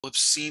have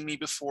seen me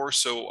before.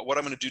 So what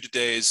I'm going to do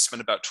today is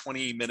spend about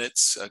 20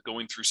 minutes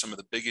going through some of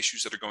the big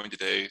issues that are going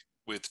today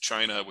with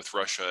China, with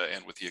Russia,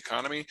 and with the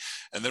economy.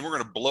 And then we're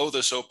going to blow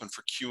this open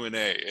for Q&A.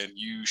 And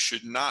you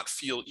should not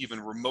feel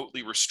even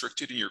remotely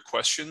restricted in your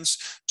questions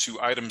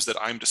to items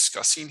that I'm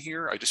discussing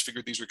here. I just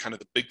figured these were kind of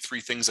the big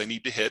three things I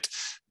need to hit.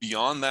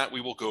 Beyond that,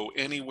 we will go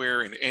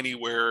anywhere and any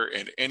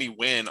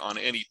when on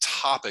any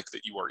topic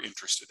that you are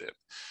interested in.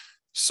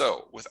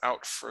 So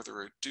without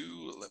further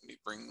ado, let me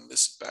bring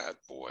this bad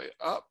boy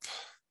up.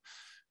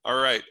 All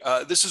right,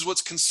 this is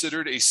what's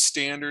considered a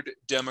standard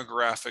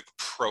demographic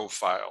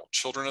profile.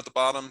 Children at the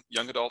bottom,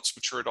 young adults,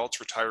 mature adults,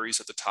 retirees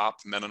at the top,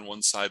 men on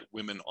one side,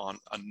 women on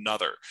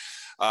another.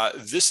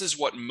 This is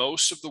what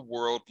most of the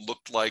world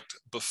looked like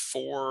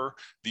before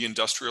the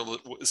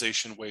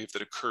industrialization wave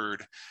that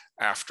occurred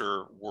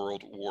after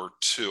World War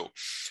II.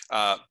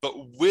 But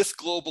with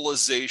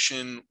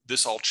globalization,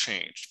 this all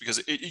changed because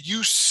it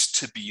used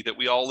to be that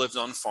we all lived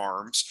on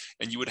farms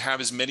and you would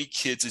have as many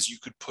kids as you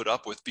could put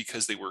up with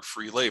because they were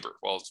free labor.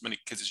 Well, as many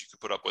kids as you could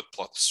put up with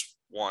plus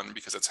one,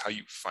 because that's how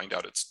you find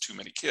out it's too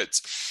many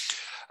kids.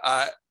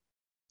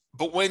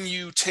 But when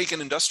you take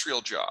an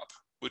industrial job,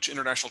 which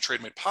international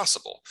trade made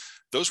possible,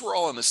 those were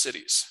all in the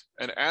cities.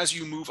 And as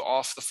you move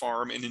off the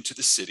farm and into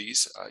the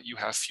cities, you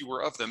have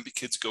fewer of them. The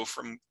kids go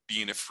from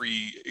being a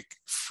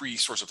free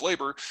source of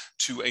labor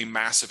to a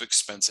massive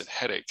expense and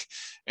headache.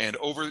 And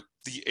over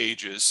the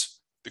ages,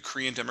 the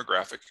Korean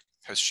demographic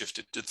has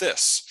shifted to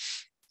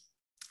this.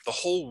 The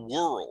whole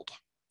world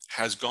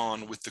has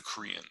gone with the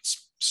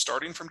Koreans,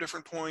 starting from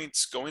different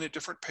points, going at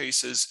different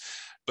paces,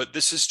 but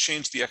this has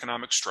changed the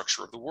economic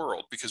structure of the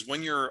world, because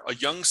when you're a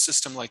young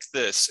system like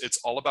this, it's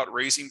all about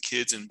raising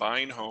kids and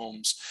buying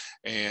homes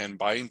and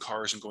buying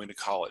cars and going to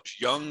college.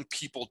 Young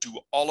people do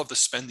all of the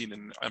spending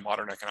in a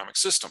modern economic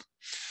system.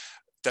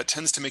 That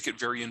tends to make it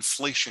very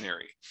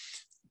inflationary.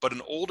 But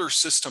an older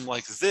system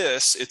like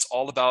this, it's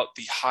all about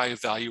the high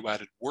value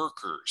added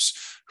workers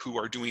who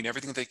are doing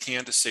everything they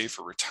can to save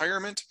for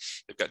retirement.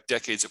 They've got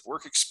decades of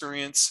work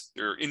experience.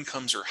 Their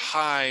incomes are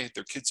high.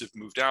 Their kids have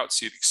moved out.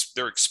 So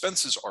their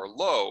expenses are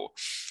low,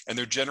 and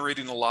they're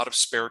generating a lot of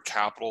spare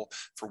capital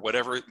for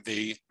whatever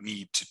they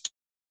need to do.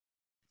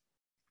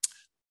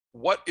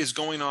 What is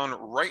going on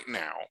right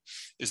now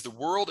is the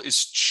world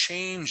is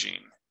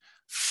changing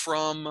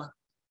from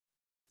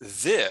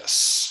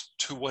this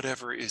to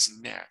whatever is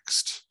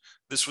next.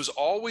 This was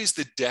always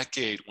the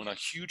decade when a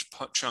huge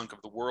chunk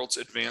of the world's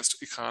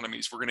advanced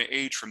economies were going to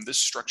age from this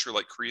structure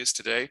like Korea's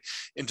today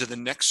into the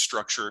next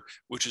structure,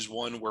 which is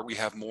one where we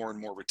have more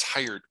and more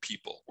retired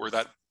people, where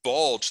that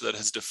bulge that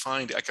has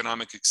defined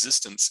economic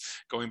existence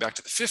going back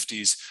to the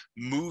 50s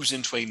moves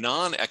into a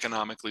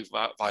non-economically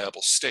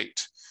viable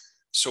state.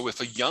 So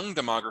if a young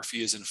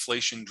demography is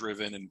inflation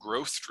driven and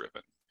growth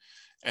driven,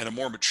 and a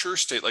more mature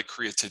state like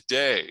Korea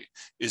today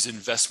is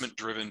investment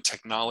driven,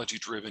 technology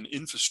driven,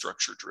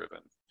 infrastructure driven,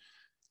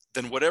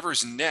 then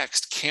whatever's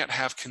next can't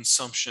have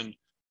consumption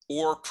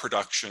or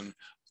production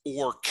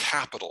or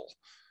capital,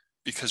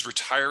 because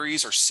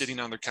retirees are sitting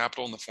on their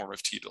capital in the form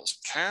of T-bills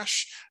and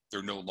cash.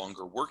 They're no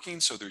longer working,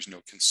 so there's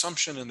no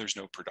consumption and there's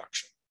no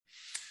production.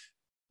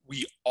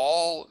 We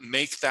all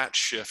make that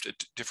shift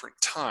at different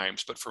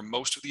times, but for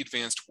most of the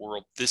advanced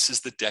world, this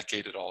is the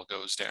decade it all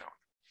goes down.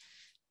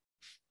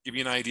 Give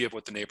you an idea of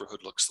what the neighborhood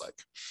looks like.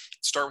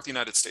 Start with the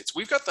United States.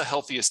 We've got the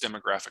healthiest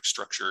demographic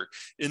structure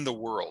in the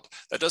world.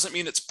 That doesn't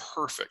mean it's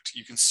perfect.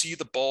 You can see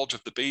the bulge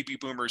of the baby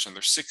boomers in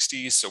their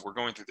 60s, so we're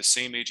going through the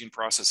same aging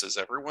process as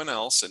everyone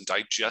else, and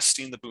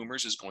digesting the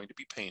boomers is going to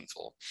be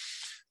painful.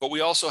 But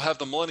we also have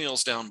the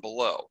millennials down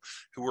below,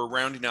 who are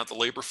rounding out the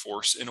labor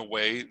force in a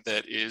way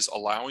that is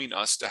allowing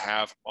us to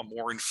have a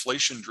more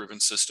inflation-driven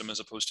system as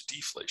opposed to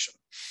deflation.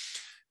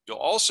 You'll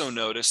also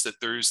notice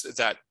that there's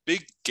that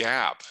big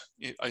gap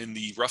in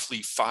the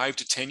roughly 5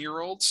 to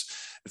 10-year-olds.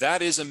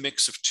 That is a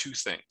mix of two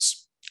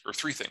things, or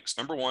three things.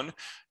 Number one,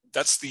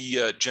 that's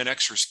the Gen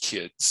Xers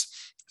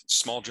kids.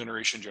 Small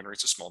generation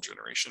generates a small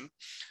generation.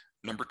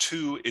 Number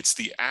two, it's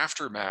the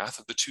aftermath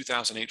of the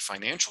 2008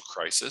 financial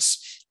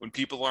crisis. When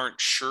people aren't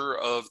sure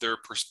of their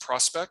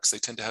prospects, they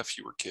tend to have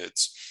fewer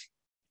kids.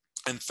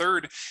 And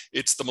third,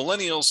 it's the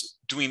millennials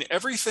doing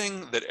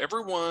everything that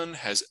everyone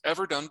has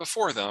ever done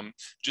before them,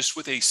 just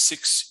with a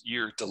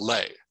 6-year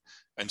delay.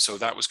 And so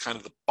that was kind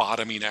of the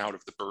bottoming out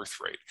of the birth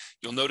rate.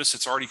 You'll notice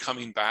it's already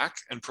coming back,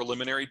 and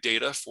preliminary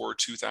data for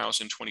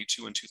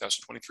 2022 and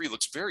 2023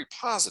 looks very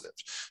positive.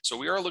 So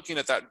we are looking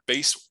at that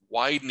base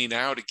widening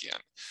out again.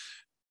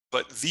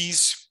 But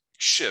these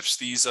shifts,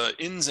 these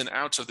ins and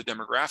outs of the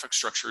demographic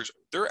structures,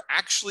 they're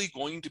actually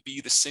going to be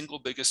the single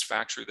biggest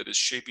factor that is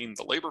shaping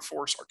the labor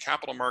force, our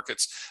capital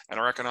markets, and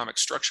our economic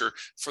structure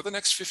for the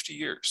next 50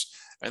 years.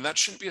 And that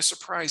shouldn't be a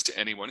surprise to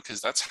anyone, because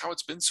that's how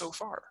it's been so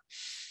far.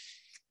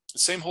 The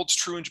same holds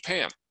true in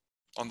Japan.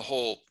 On the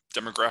whole,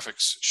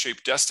 demographics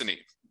shape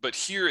destiny. But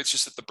here it's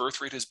just that the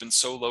birth rate has been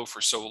so low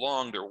for so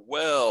long, they're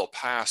well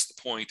past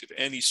the point of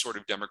any sort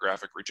of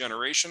demographic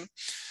regeneration.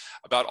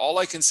 About all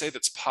I can say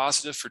that's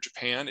positive for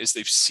Japan is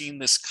they've seen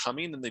this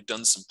coming and they've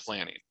done some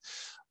planning.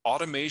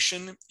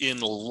 automation in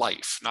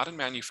life, not in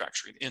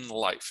manufacturing, in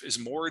life, is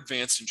more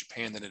advanced in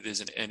Japan than it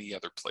is in any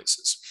other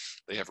places.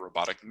 They have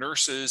robotic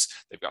nurses,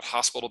 they've got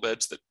hospital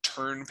beds that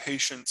turn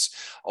patients.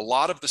 A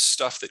lot of the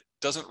stuff that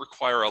doesn't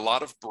require a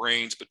lot of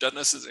brains, but doesn't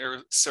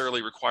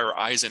necessarily require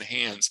eyes and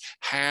hands,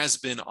 has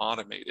been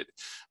automated.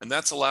 And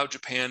that's allowed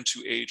Japan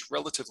to age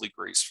relatively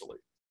gracefully.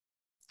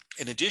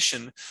 In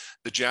addition,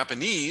 the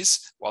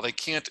Japanese, while they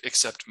can't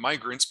accept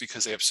migrants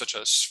because they have such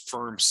a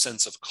firm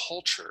sense of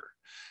culture,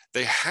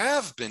 they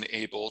have been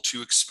able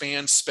to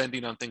expand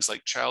spending on things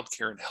like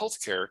childcare and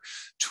healthcare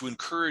to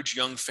encourage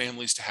young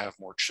families to have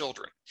more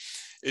children.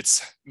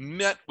 It's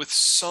met with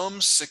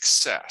some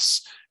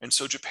success. And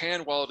so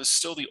Japan, while it is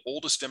still the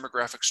oldest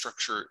demographic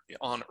structure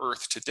on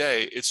Earth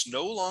today, it's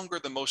no longer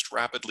the most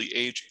rapidly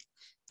aging.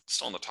 It's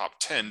still in the top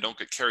 10, don't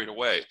get carried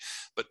away.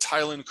 But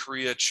Thailand,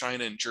 Korea,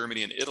 China, and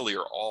Germany and Italy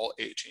are all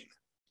aging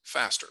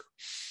faster,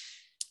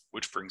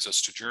 which brings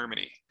us to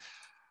Germany.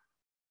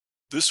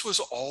 This was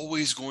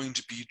always going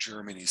to be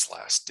Germany's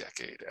last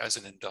decade as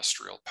an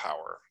industrial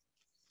power.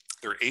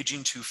 They're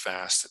aging too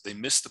fast. They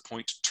missed the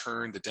point to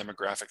turn the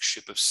demographic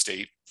ship of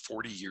state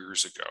 40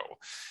 years ago.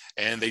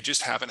 And they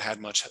just haven't had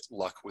much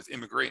luck with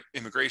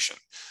immigration.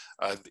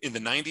 In the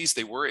 90s,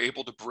 they were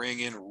able to bring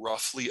in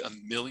roughly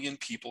 1 million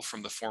people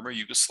from the former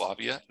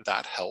Yugoslavia.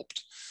 That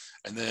helped.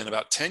 And then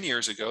about 10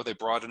 years ago, they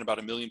brought in about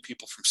 1 million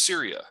people from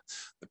Syria.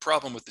 The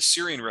problem with the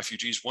Syrian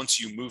refugees, once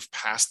you move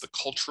past the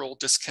cultural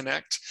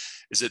disconnect,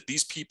 is that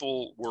these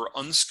people were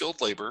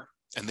unskilled labor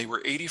and they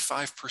were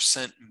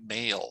 85%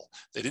 male.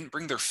 They didn't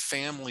bring their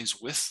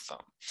families with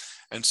them.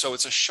 And so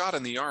it's a shot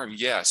in the arm,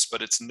 yes,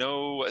 but it's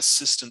no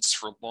assistance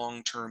for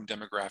long-term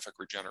demographic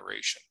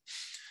regeneration.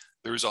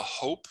 There's a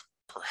hope,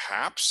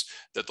 perhaps,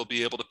 that they'll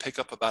be able to pick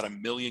up about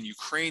 1 million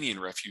Ukrainian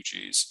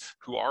refugees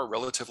who are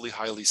relatively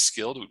highly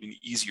skilled. It would be an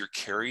easier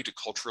carry to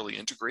culturally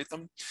integrate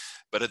them.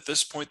 But at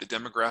this point, the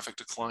demographic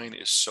decline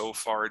is so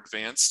far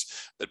advanced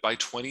that by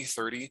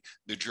 2030,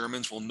 the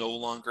Germans will no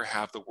longer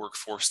have the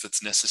workforce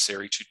that's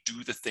necessary to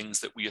do the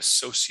things that we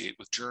associate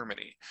with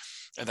Germany.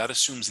 And that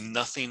assumes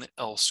nothing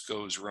else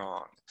goes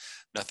wrong.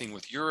 Nothing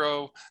with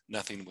Euro,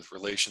 nothing with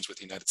relations with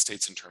the United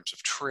States in terms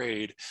of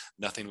trade,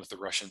 nothing with the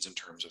Russians in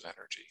terms of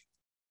energy.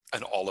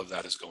 And all of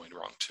that is going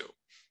wrong too.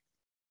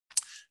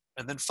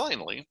 And then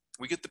finally,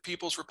 we get the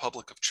People's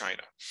Republic of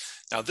China.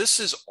 Now, this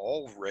is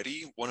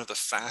already one of the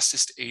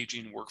fastest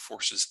aging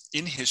workforces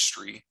in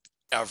history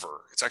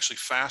ever. It's actually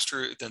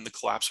faster than the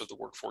collapse of the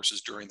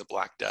workforces during the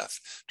Black Death,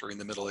 during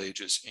the Middle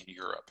Ages in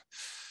Europe.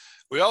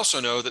 We also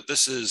know that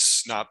this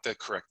is not the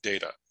correct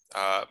data.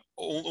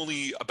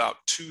 Only about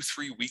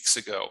 2-3 weeks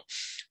ago,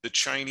 the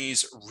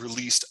Chinese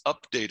released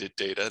updated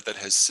data that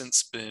has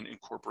since been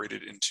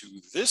incorporated into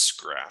this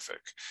graphic,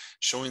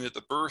 showing that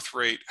the birth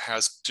rate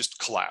has just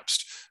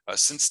collapsed.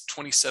 Since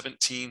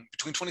 2017,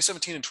 between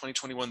 2017 and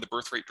 2021, the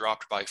birth rate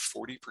dropped by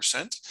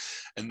 40%.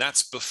 And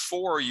that's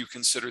before you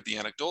consider the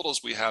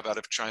anecdotals we have out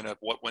of China of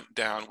what went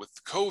down with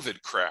the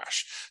COVID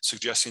crash,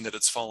 suggesting that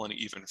it's fallen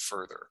even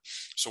further.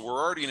 So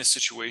we're already in a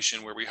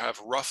situation where we have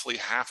roughly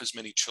half as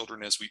many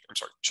children as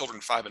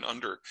children 5 and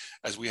under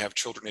as we have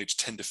children aged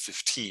 10 to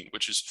 15,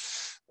 which is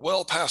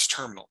well past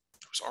terminal.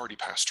 It was already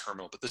past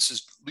terminal, but this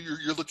is,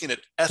 you're looking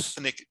at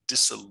ethnic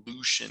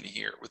dissolution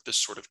here with this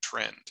sort of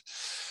trend.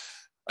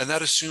 And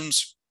that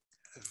assumes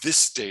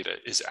this data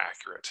is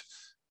accurate.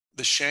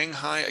 The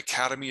Shanghai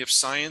Academy of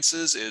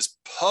Sciences is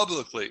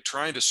publicly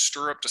trying to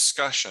stir up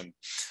discussion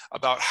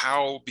about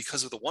how,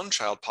 because of the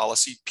one-child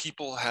policy,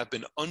 people have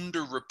been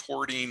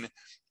over-reporting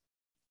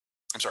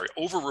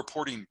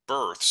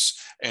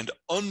births and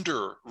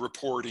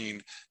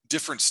under-reporting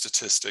different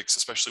statistics,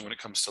 especially when it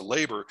comes to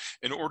labor,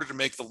 in order to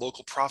make the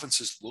local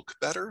provinces look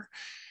better.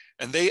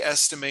 And they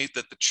estimate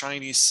that the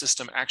Chinese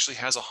system actually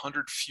has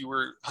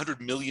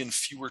 100 million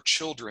fewer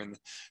children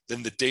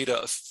than the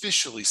data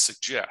officially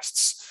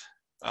suggests.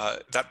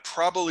 That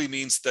probably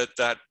means that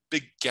that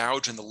big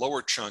gouge in the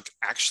lower chunk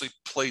actually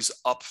plays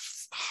up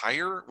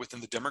higher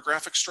within the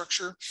demographic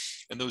structure,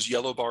 and those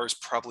yellow bars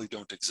probably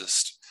don't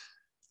exist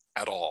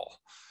at all.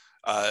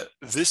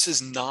 This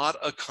is not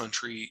a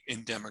country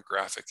in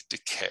demographic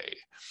decay.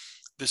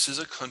 This is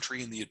a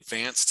country in the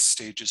advanced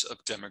stages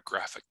of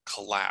demographic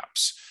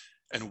collapse.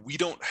 And we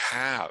don't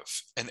have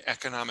an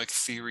economic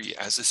theory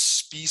as a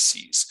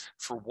species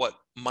for what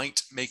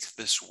might make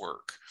this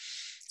work.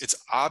 It's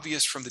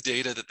obvious from the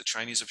data that the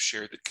Chinese have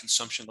shared that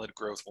consumption-led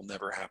growth will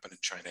never happen in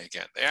China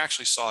again. They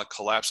actually saw a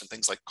collapse in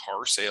things like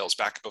car sales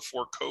back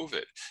before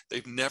COVID.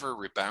 They've never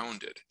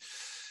rebounded.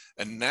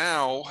 And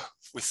now,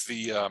 with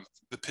the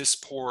piss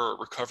poor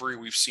recovery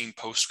we've seen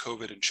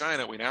post-COVID in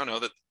China, we now know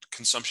that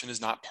consumption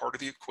is not part of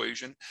the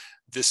equation.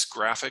 This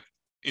graphic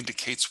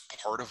indicates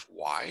part of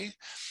why.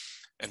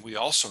 And we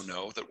also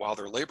know that while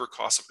their labor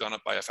costs have gone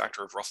up by a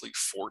factor of roughly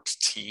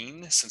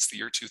 14 since the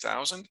year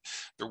 2000,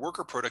 their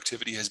worker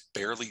productivity has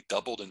barely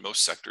doubled in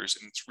most sectors,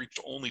 and it's reached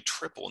only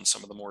triple in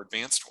some of the more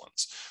advanced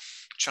ones.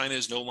 China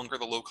is no longer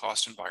the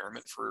low-cost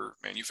environment for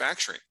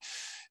manufacturing.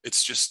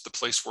 It's just the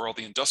place where all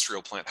the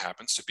industrial plant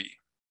happens to be.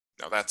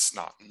 Now, that's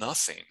not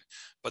nothing,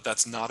 but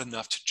that's not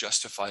enough to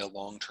justify a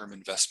long-term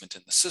investment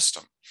in the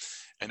system.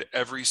 And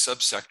every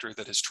subsector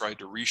that has tried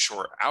to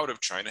reshore out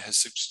of China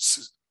has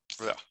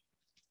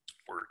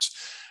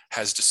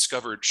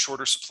discovered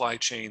shorter supply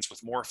chains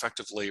with more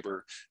effective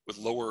labor, with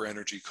lower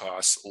energy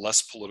costs,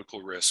 less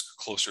political risk,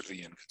 closer to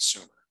the end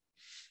consumer.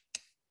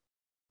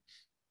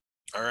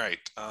 All right.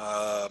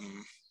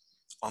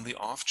 On the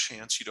off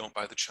chance you don't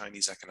buy the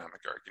Chinese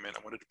economic argument,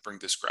 I wanted to bring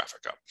this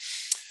graphic up.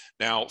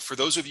 Now, for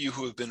those of you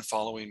who have been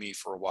following me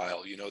for a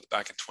while, you know that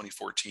back in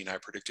 2014, I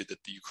predicted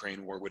that the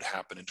Ukraine war would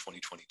happen in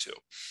 2022.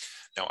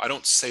 Now, I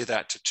don't say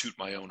that to toot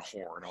my own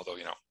horn, although,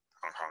 you know,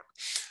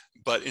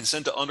 but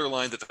instead to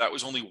underline that that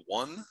was only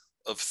one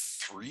of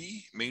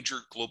three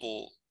major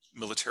global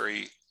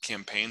military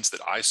campaigns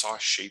that I saw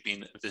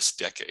shaping this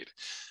decade.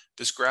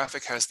 This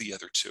graphic has the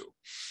other two.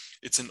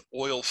 It's an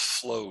oil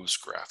flows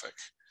graphic.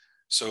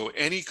 So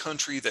any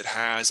country that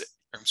has,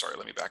 I'm sorry,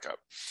 let me back up.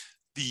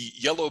 The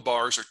yellow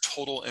bars are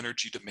total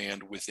energy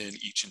demand within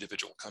each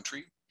individual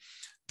country.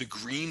 The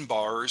green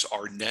bars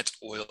are net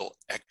oil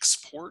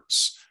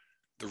exports.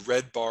 The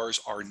red bars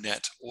are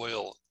net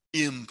oil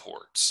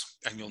imports.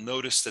 And you'll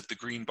notice that the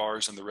green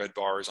bars and the red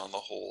bars on the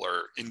whole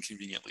are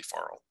inconveniently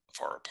far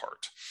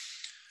apart.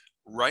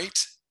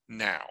 Right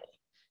now,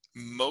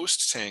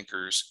 most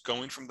tankers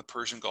going from the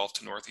Persian Gulf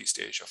to Northeast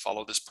Asia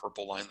follow this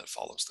purple line that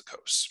follows the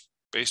coast.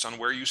 Based on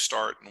where you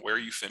start and where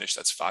you finish,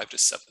 that's 5,000 to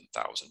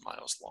 7,000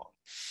 miles long.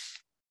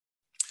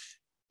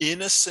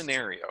 In a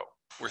scenario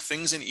where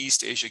things in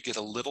East Asia get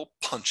a little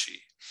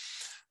punchy,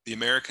 the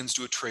Americans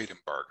do a trade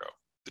embargo,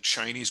 the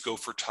Chinese go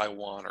for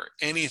Taiwan or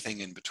anything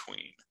in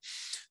between.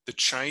 The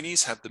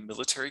Chinese have the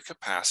military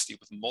capacity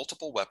with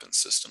multiple weapon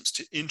systems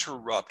to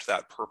interrupt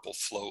that purple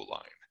flow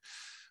line,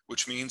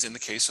 which means in the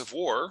case of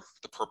war,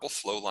 the purple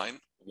flow line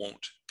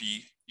won't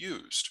be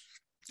used.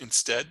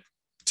 Instead,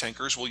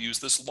 tankers will use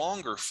this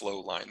longer flow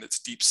line that's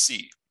deep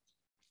sea.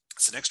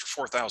 It's an extra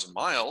 4,000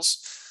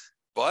 miles,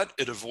 but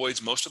it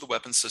avoids most of the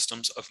weapon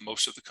systems of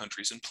most of the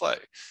countries in play.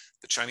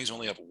 The Chinese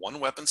only have one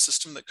weapon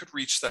system that could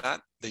reach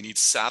that. They need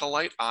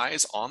satellite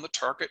eyes on the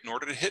target in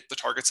order to hit the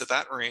targets at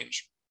that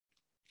range.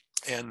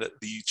 And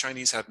the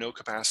Chinese have no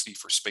capacity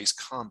for space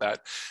combat,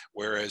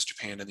 whereas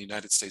Japan and the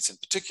United States in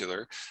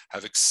particular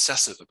have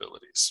excessive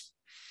abilities.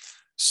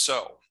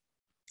 So,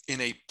 in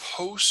a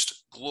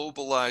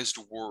post-globalized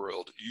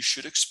world, you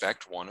should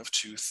expect one of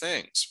two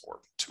things, or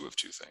two of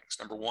two things.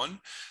 Number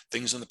one,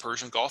 things in the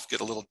Persian Gulf get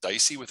a little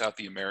dicey without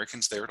the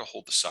Americans there to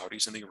hold the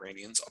Saudis and the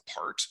Iranians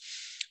apart.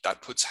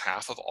 That puts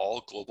half of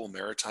all global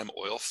maritime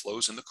oil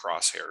flows in the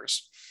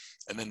crosshairs.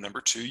 And then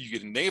number two, you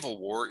get a naval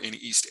war in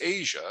East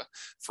Asia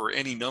for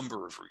any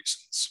number of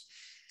reasons.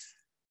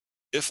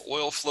 If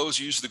oil flows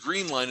use the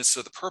green line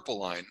instead of the purple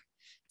line,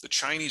 the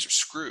Chinese are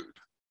screwed.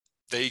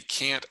 They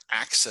can't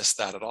access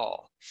that at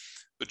all.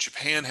 But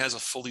Japan has a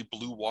fully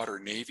blue water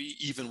navy,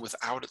 even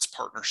without its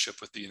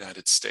partnership with the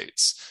United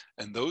States.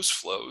 And those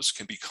flows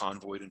can be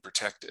convoyed and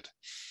protected.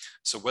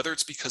 So whether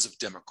it's because of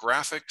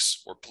demographics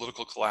or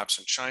political collapse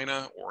in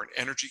China or an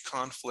energy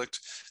conflict,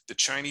 the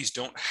Chinese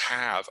don't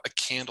have a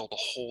candle to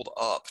hold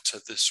up to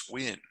this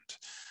wind.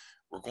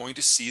 We're going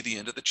to see the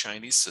end of the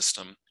Chinese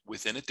system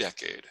within a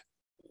decade,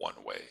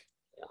 one way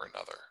or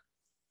another.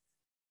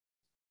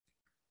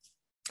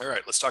 All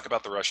right, let's talk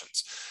about the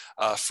Russians.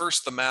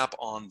 First, the map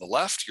on the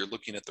left, you're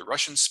looking at the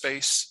Russian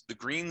space. The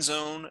green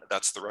zone,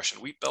 that's the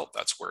Russian wheat belt.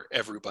 That's where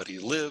everybody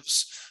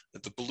lives.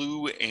 The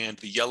blue and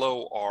the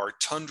yellow are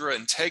tundra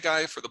and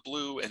taigai for the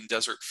blue and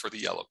desert for the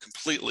yellow,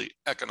 completely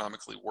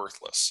economically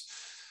worthless.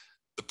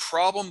 The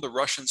problem the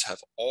Russians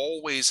have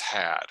always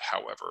had,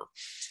 however,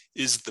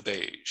 is the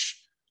beige.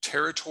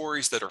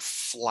 Territories that are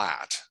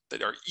flat,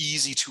 that are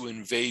easy to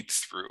invade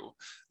through,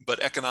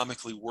 but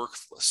economically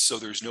worthless, so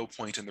there's no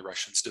point in the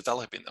Russians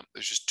developing them.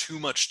 There's just too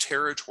much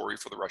territory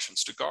for the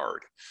Russians to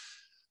guard.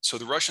 So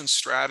the Russian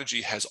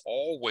strategy has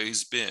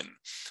always been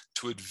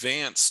to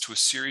advance to a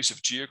series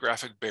of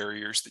geographic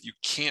barriers that you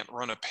can't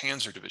run a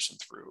panzer division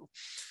through,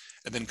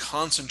 and then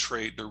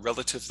concentrate their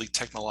relatively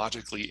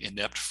technologically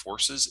inept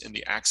forces in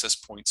the access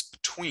points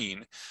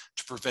between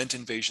to prevent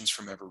invasions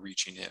from ever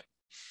reaching in.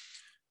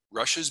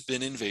 Russia's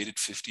been invaded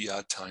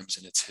 50-odd times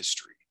in its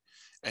history,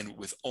 and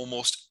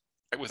almost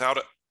without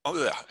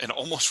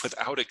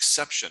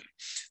exception,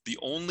 the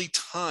only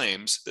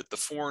times that the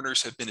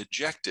foreigners have been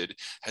ejected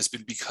has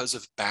been because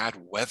of bad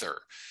weather.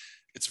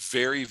 It's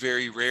very,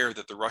 very rare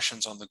that the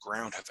Russians on the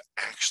ground have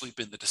actually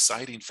been the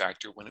deciding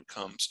factor when it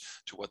comes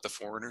to what the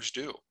foreigners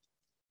do.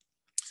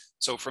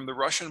 So from the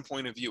Russian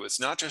point of view,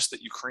 it's not just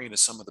that Ukraine is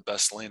some of the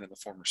best land in the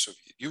former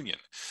Soviet Union.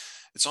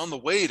 It's on the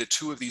way to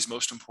two of these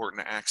most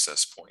important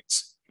access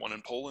points, one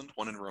in Poland,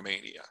 one in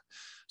Romania.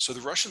 So the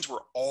Russians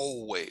were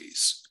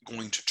always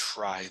going to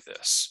try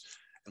this.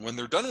 And when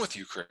they're done with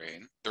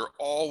Ukraine, they're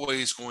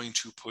always going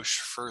to push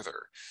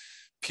further.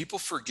 People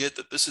forget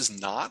that this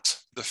is not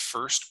the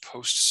first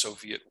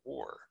post-Soviet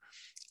war.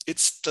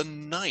 It's the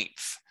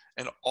ninth.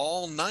 and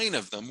all 9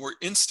 of them were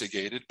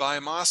instigated by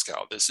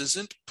Moscow. This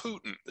isn't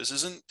Putin. This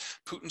isn't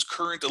Putin's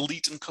current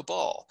elite and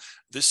cabal.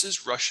 This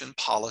is Russian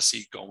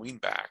policy going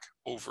back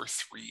over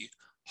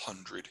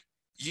 300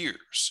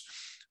 years.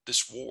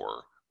 This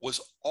war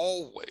was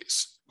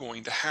always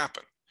going to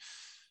happen.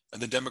 And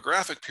the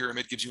demographic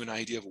pyramid gives you an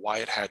idea of why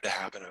it had to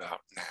happen about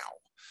now.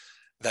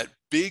 That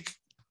big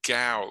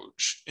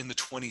gouge in the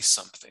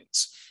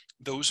 20-somethings,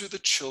 those are the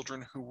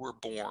children who were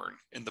born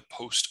in the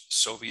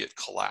post-Soviet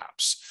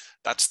collapse.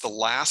 That's the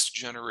last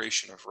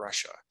generation of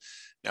Russia.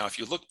 Now, if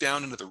you look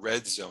down into the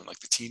red zone, like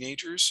the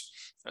teenagers,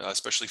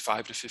 especially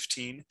 5 to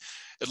 15,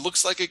 it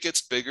looks like it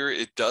gets bigger.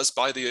 It does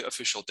by the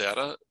official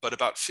data, but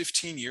about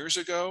 15 years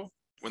ago,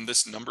 when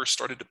this number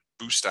started to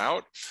boost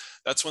out,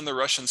 that's when the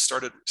Russians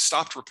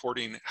stopped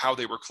reporting how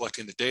they were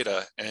collecting the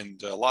data.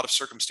 And a lot of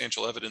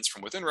circumstantial evidence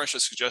from within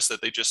Russia suggests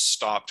that they just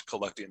stopped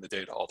collecting the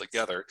data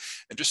altogether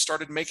and just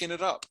started making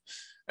it up.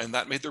 And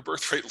that made their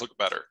birth rate look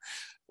better.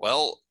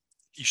 Well,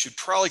 you should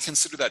probably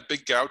consider that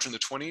big gouge in the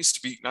 20s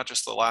to be not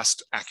just the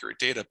last accurate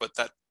data, but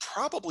that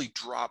probably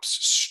drops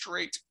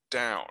straight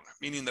down,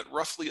 meaning that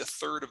roughly a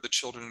third of the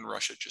children in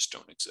Russia just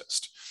don't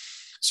exist.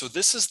 So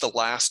this is the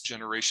last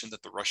generation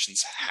that the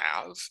Russians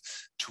have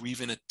to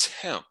even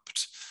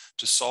attempt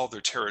to solve their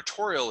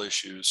territorial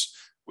issues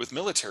with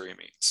military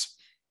means.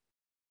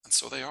 And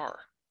so they are.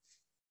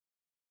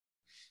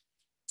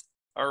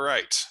 All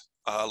right,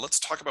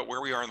 let's talk about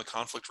where we are in the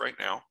conflict right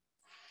now.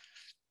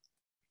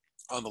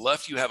 On the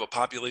left, you have a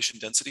population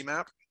density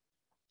map.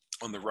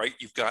 On the right,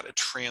 you've got a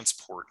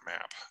transport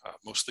map,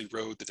 mostly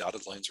road, the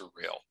dotted lines are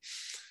rail.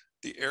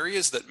 The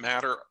areas that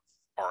matter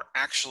are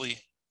actually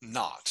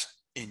not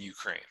in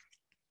Ukraine.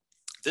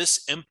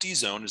 This empty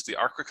zone is the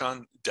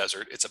Artsakhan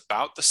Desert. It's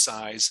about the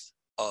size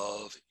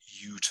of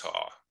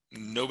Utah.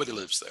 Nobody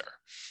lives there.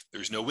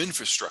 There's no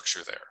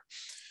infrastructure there.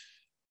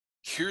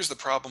 Here's the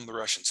problem the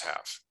Russians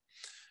have.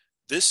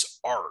 This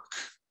arc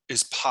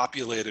is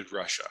populated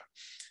Russia,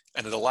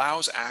 and it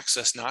allows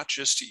access not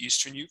just to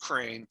eastern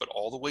Ukraine, but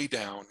all the way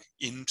down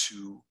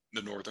into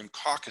the northern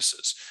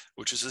Caucasus,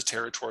 which is a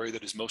territory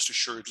that is most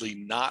assuredly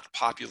not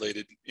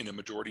populated in a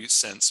majority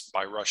sense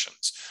by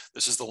Russians.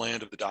 This is the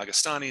land of the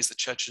Dagestanis, the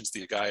Chechens,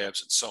 the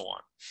Agayevs, and so on.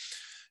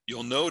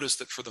 You'll notice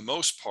that for the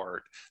most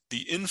part,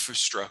 the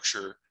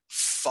infrastructure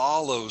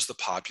follows the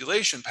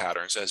population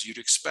patterns as you'd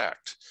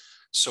expect.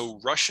 So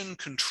Russian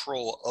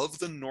control of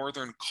the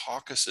northern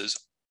Caucasus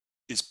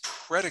is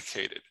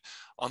predicated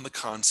on the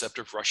concept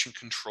of Russian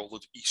control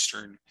of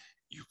eastern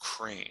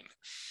Ukraine.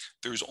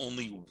 There's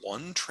only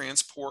one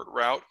transport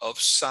route of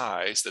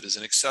size that is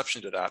an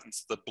exception to that.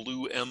 It's the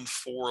blue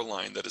M4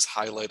 line that is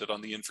highlighted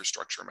on the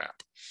infrastructure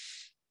map.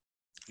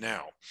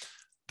 Now,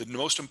 the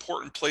most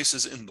important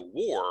places in the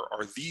war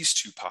are these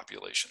 2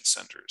 population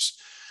centers.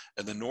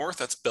 In the north,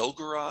 that's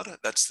Belgorod.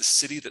 That's the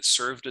city that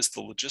served as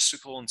the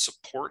logistical and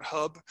support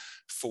hub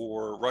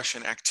for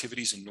Russian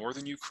activities in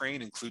northern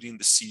Ukraine, including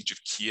the siege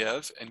of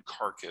Kiev and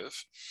Kharkiv.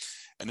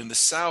 And in the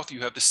south, you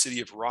have the city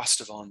of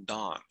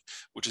Rostov-on-Don,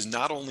 which is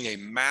not only a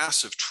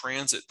massive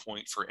transit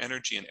point for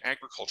energy and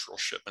agricultural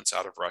shipments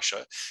out of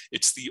Russia,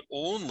 it's the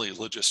only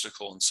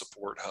logistical and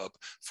support hub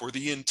for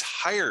the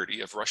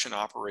entirety of Russian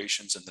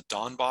operations in the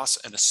Donbass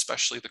and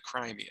especially the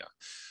Crimea.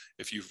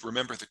 If you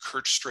remember the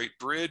Kerch Strait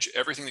Bridge,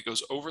 everything that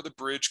goes over the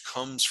bridge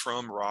comes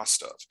from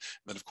Rostov.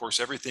 And then, of course,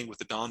 everything with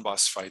the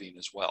Donbass fighting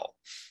as well.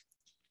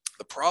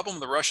 The problem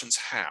the Russians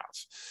have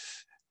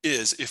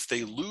is if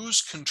they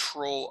lose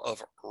control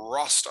of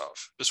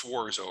Rostov, this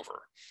war is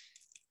over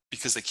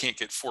because they can't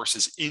get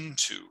forces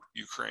into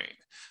Ukraine.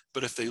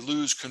 But if they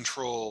lose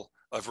control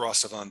of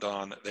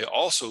Rostov-on-Don, they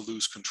also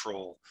lose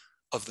control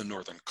of the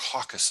northern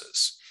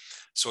Caucasus.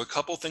 So a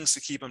couple things to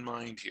keep in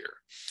mind here.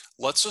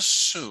 Let's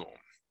assume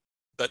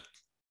that,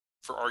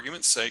 for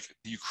argument's sake,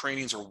 the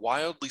Ukrainians are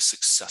wildly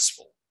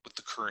successful with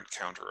the current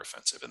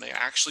counteroffensive, and they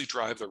actually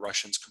drive the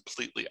Russians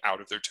completely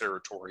out of their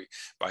territory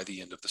by the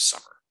end of the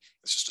summer.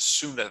 Let's just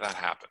assume that that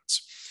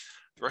happens.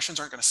 The Russians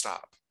aren't going to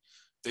stop.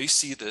 They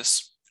see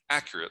this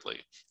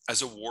accurately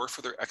as a war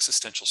for their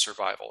existential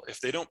survival.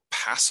 If they don't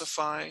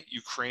pacify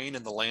Ukraine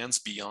and the lands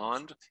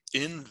beyond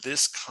in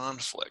this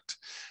conflict,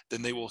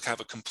 then they will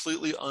have a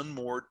completely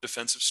unmoored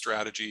defensive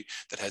strategy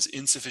that has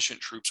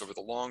insufficient troops over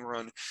the long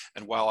run.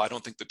 And while I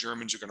don't think the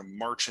Germans are going to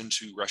march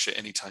into Russia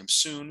anytime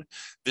soon,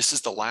 this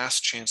is the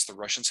last chance the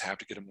Russians have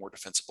to get a more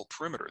defensible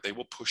perimeter. They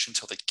will push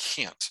until they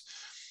can't,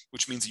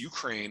 which means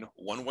Ukraine,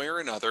 one way or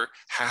another,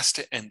 has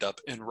to end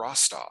up in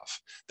Rostov.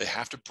 They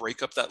have to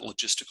break up that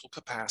logistical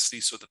capacity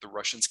so that the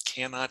Russians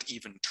cannot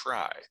even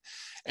try.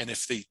 And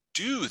if they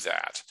do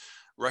that,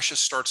 Russia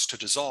starts to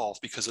dissolve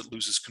because it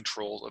loses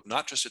control of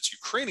not just its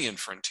Ukrainian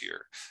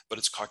frontier, but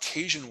its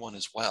Caucasian one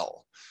as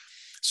well.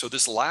 So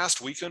this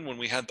last weekend when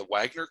we had the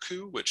Wagner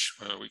coup, which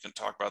we can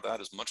talk about that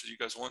as much as you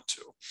guys want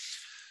to,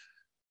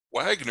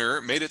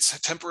 Wagner made its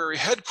temporary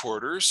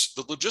headquarters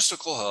the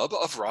logistical hub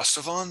of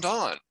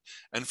Rostov-on-Don.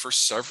 And for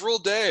several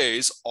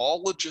days,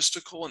 all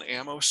logistical and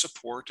ammo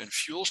support and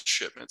fuel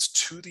shipments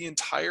to the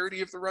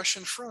entirety of the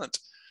Russian front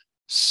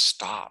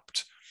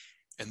stopped.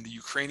 And the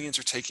Ukrainians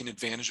are taking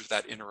advantage of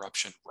that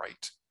interruption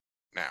right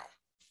now.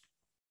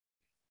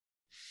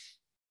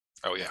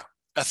 Oh yeah,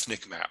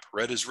 ethnic map.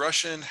 Red is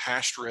Russian,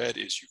 hashed red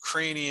is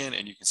Ukrainian,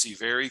 and you can see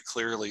very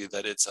clearly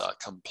that it's a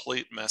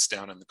complete mess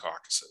down in the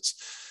Caucasus.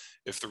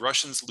 If the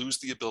Russians lose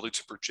the ability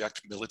to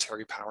project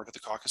military power to the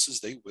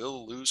Caucasus, they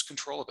will lose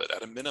control of it.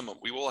 At a minimum,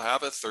 we will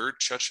have a third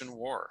Chechen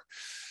war,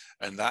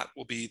 and that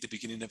will be the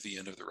beginning of the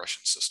end of the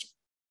Russian system.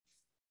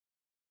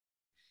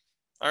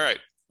 All right,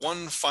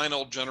 one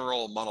final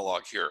general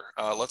monologue here.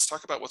 Let's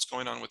talk about what's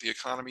going on with the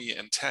economy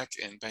and tech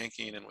and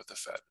banking and with the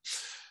Fed.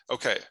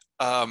 Okay,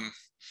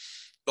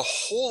 the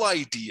whole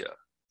idea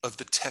of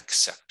the tech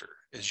sector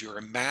is you're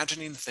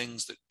imagining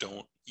things that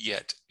don't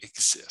yet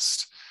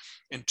exist.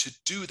 And to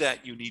do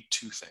that, you need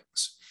two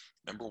things.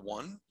 Number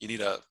one, you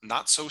need a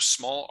not so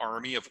small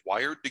army of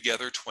wired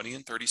together 20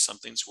 and 30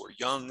 somethings who are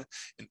young,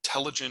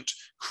 intelligent,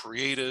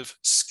 creative,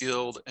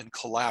 skilled, and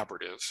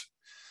collaborative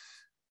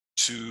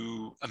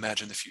to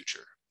imagine the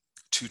future,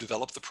 to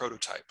develop the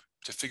prototype,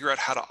 to figure out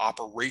how to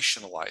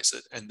operationalize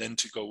it, and then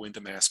to go into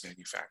mass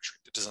manufacturing,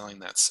 to design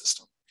that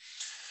system.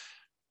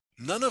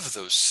 None of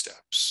those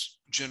steps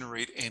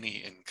generate any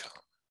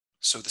income.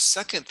 So the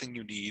second thing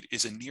you need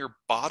is a near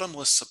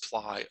bottomless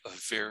supply of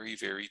very,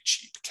 very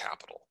cheap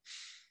capital.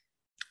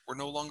 We're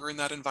no longer in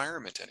that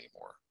environment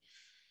anymore.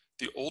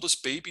 The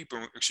oldest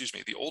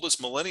the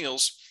oldest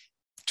millennials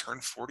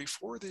turned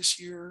 44 this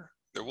year.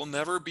 There will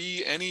never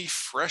be any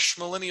fresh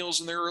millennials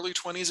in their early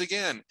 20s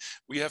again.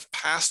 We have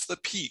passed the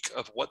peak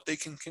of what they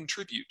can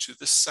contribute to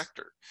this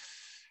sector.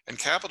 And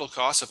capital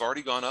costs have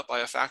already gone up by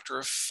a factor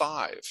of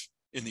 5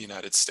 in the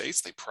United States.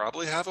 They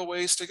probably have a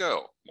ways to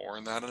go. More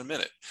on that in a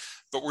minute.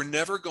 But we're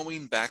never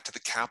going back to the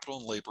capital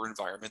and labor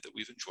environment that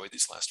we've enjoyed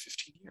these last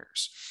 15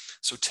 years.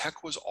 So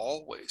tech was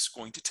always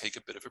going to take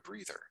a bit of a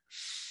breather.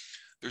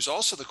 There's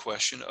also the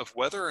question of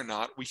whether or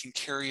not we can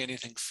carry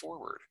anything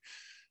forward.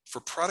 For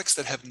products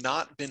that have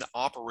not been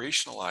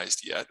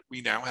operationalized yet,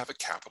 we now have a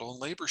capital and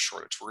labor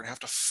shortage. We're going to have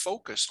to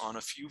focus on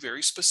a few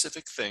very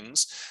specific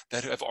things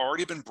that have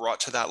already been brought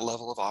to that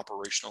level of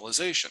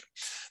operationalization.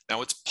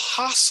 Now, it's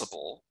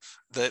possible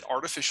that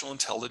artificial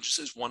intelligence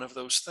is one of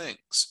those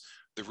things.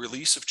 The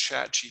release of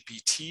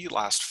ChatGPT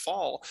last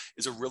fall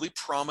is a really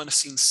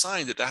promising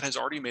sign that that has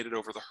already made it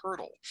over the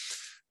hurdle.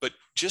 But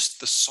just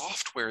the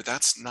software,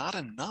 that's not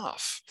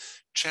enough.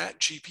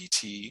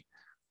 ChatGPT,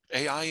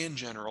 AI in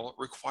general,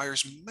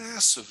 requires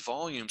massive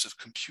volumes of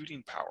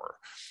computing power.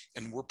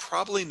 And we're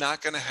probably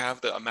not going to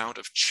have the amount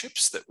of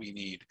chips that we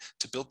need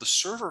to build the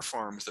server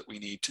farms that we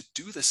need to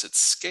do this at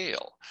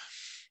scale.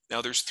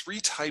 Now, there's 3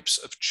 types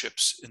of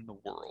chips in the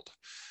world.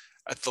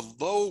 At the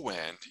low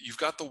end, you've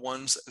got the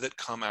ones that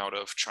come out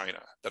of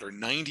China that are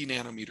 90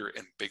 nanometer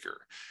and bigger.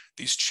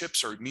 These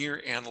chips are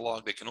near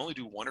analog. They can only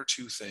do 1 or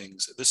 2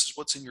 things. This is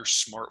what's in your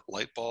smart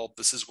light bulb.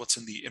 This is what's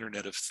in the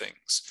Internet of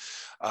Things.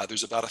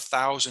 There's about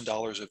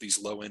 $1,000 of these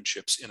low-end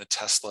chips in a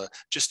Tesla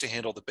just to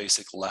handle the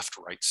basic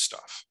left-right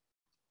stuff.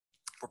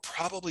 We're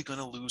probably going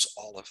to lose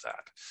all of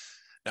that.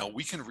 Now,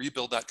 we can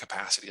rebuild that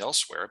capacity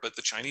elsewhere, but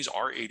the Chinese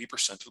are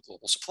 80% of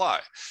global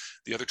supply.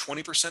 The other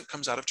 20%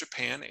 comes out of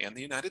Japan and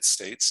the United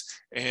States,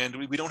 and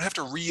we don't have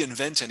to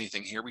reinvent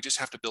anything here. We just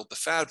have to build the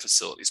fab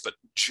facilities, but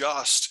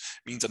just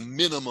means a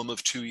minimum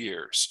of 2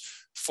 years.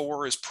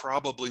 4 is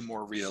probably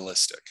more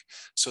realistic.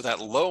 So that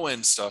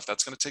low-end stuff,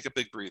 that's going to take a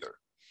big breather.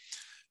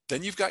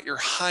 Then you've got your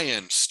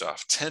high-end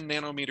stuff, 10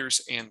 nanometers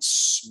and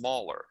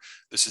smaller.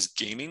 This is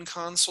gaming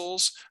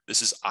consoles.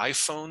 This is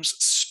iPhones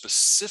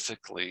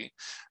specifically.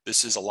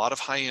 This is a lot of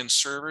high-end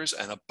servers.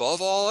 And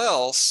above all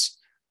else,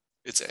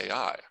 it's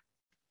AI.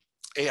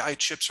 AI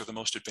chips are the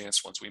most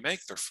advanced ones we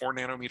make. They're 4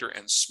 nanometer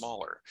and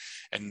smaller.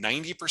 And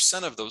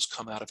 90% of those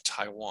come out of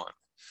Taiwan.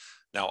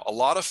 Now, a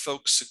lot of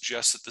folks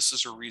suggest that this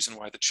is a reason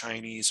why the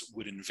Chinese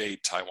would invade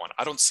Taiwan.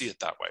 I don't see it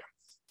that way.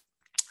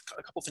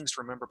 A couple things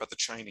to remember about the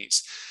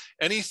Chinese.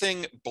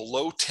 Anything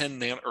below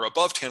 10 or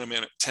above 10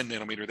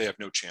 nanometer, they have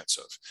no chance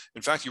of.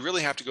 In fact, you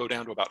really have to go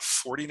down to about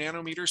 40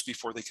 nanometers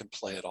before they can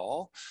play at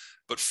all.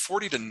 But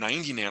 40 to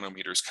 90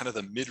 nanometers, kind of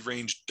the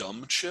mid-range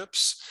dumb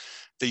chips,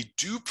 they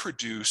do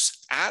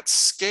produce at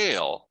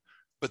scale,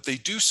 but they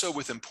do so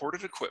with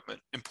imported equipment,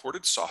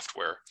 imported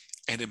software,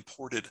 and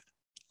imported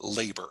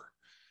labor.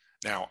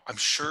 Now, I'm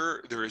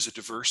sure there is a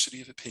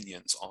diversity of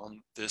opinions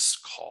on this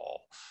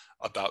call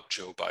about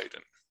Joe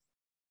Biden.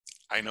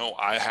 I know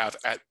I have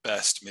at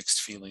best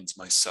mixed feelings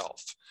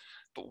myself,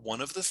 but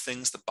one of the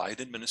things the Biden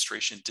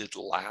administration did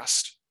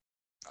last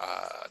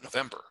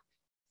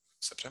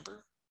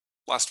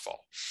last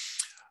fall,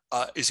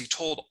 is he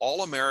told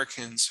all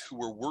Americans who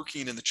were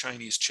working in the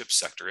Chinese chip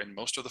sector, and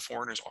most of the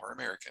foreigners are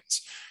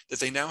Americans, that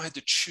they now had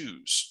to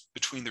choose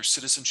between their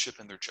citizenship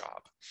and their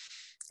job.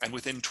 And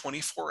within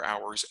 24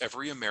 hours,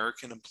 every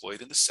American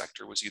employed in the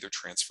sector was either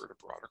transferred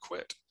abroad or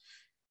quit.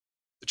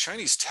 The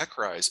Chinese tech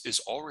rise is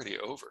already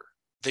over.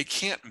 They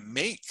can't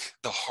make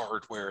the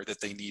hardware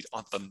that they need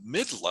on the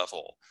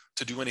mid-level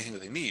to do anything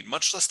that they need,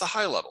 much less the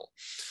high level.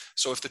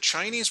 So if the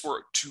Chinese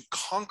were to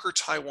conquer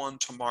Taiwan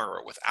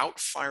tomorrow without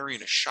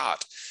firing a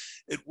shot,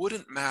 it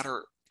wouldn't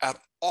matter at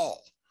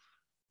all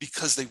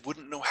because they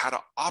wouldn't know how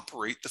to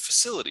operate the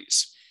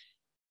facilities.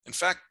 In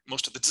fact,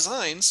 most of the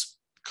designs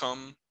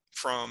come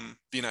from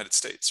the United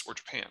States or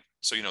Japan.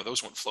 So,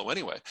 those won't flow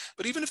anyway.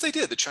 But even if they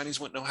did, the Chinese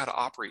wouldn't know how to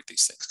operate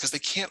these things because they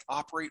can't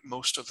operate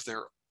most of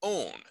their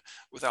own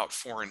without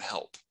foreign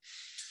help.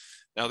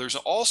 Now, there's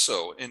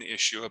also an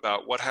issue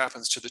about what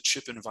happens to the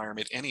chip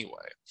environment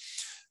anyway.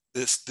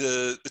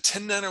 The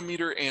 10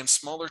 nanometer and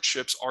smaller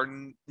chips are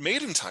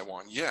made in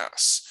Taiwan,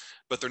 yes,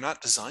 but they're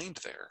not designed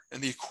there,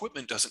 and the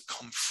equipment doesn't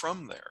come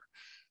from there.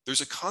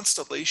 There's a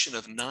constellation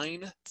of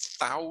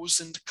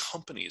 9,000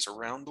 companies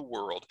around the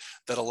world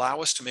that allow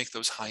us to make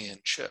those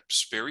high-end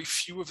chips. Very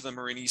few of them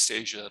are in East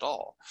Asia at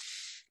all.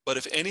 But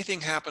if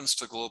anything happens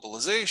to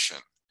globalization,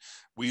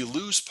 we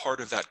lose part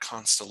of that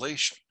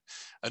constellation.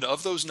 And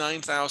of those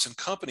 9,000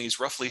 companies,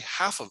 roughly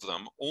half of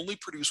them only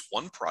produce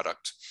one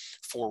product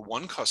for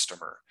one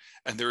customer,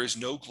 and there is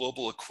no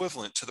global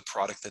equivalent to the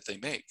product that they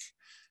make.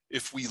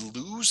 If we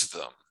lose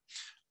them,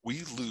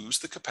 we lose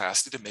the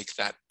capacity to make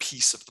that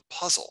piece of the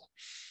puzzle.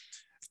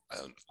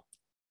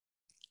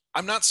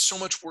 I'm not so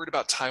much worried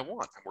about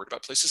Taiwan. I'm worried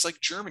about places like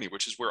Germany,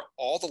 which is where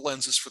all the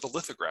lenses for the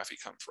lithography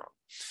come from.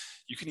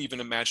 You can even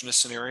imagine a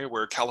scenario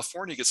where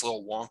California gets a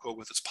little wonko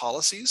with its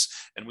policies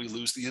and we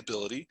lose the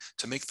ability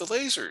to make the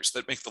lasers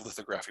that make the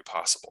lithography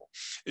possible.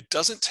 It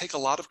doesn't take a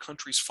lot of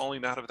countries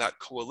falling out of that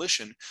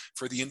coalition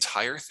for the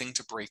entire thing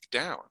to break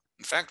down.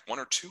 In fact, one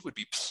or two would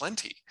be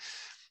plenty.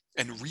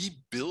 And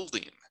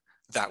rebuilding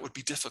that would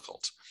be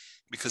difficult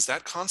because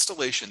that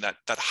constellation, that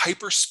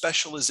hyper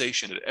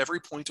specialization at every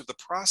point of the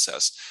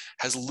process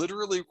has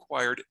literally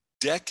required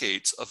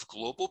decades of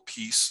global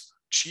peace,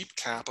 cheap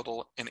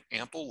capital, and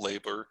ample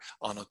labor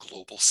on a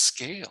global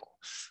scale.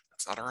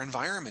 That's not our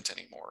environment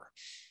anymore.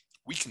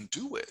 We can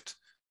do it.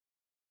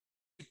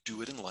 We can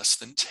do it in less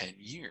than 10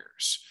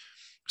 years.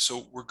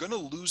 So we're going to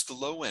lose the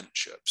low-end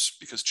chips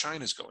because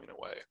China's going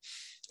away.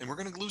 And we're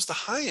going to lose the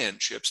high-end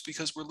chips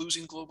because we're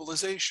losing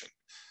globalization.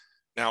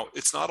 Now,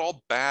 it's not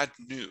all bad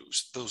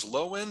news. Those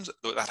low end,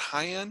 that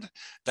high end,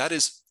 that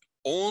is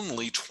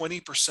only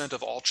 20%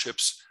 of all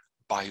chips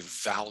by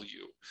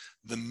value.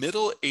 The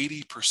middle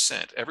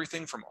 80%,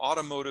 everything from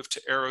automotive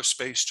to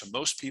aerospace to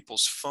most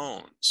people's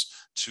phones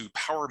to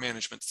power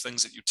management,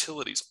 things at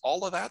utilities,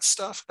 all of that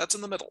stuff, that's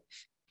in the middle.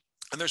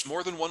 And there's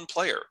more than one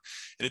player.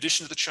 In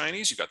addition to the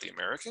Chinese, you've got the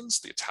Americans,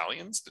 the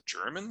Italians, the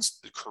Germans,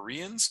 the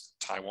Koreans,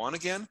 Taiwan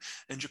again,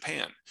 and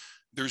Japan.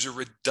 There's a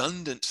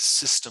redundant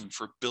system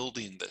for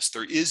building this.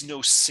 There is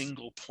no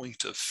single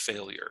point of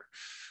failure.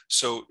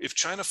 So if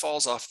China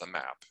falls off the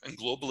map and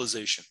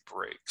globalization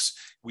breaks,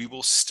 we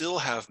will still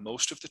have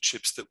most of the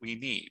chips that we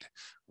need.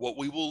 What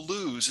we will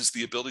lose is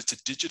the ability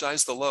to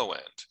digitize the low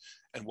end.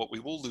 And what we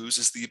will lose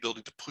is the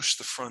ability to push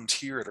the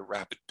frontier at a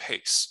rapid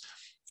pace.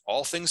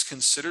 All things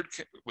considered,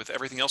 with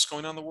everything else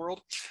going on in the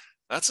world,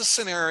 that's a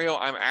scenario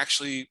I'm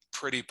actually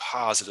pretty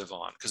positive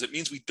on because it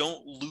means we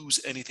don't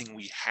lose anything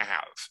we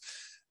have.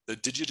 The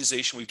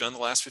digitization we've done the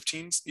last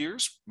 15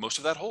 years, most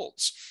of that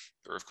holds.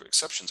 There are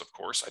exceptions, of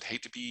course. I'd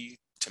hate to be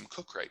Tim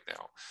Cook right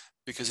now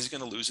because he's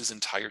going to lose his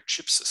entire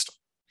chip system.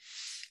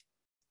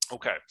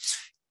 Okay,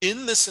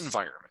 in this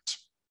environment,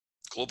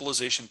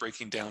 globalization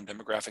breaking down,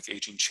 demographic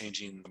aging,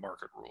 changing the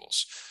market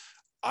rules,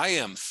 I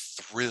am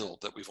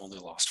thrilled that we've only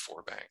lost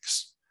 4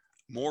 banks.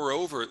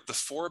 Moreover, the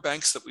 4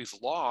 banks that we've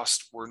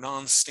lost were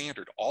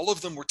non-standard. All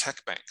of them were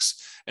tech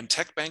banks, and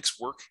tech banks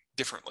work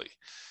differently.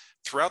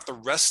 Throughout the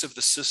rest of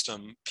the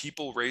system,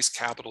 people raise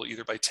capital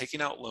either by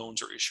taking out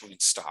loans or issuing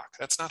stock.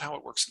 That's not how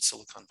it works in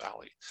Silicon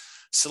Valley.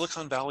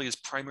 Silicon Valley is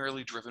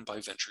primarily driven by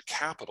venture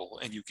capital,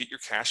 and you get your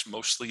cash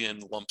mostly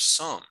in lump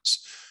sums.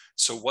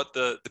 So what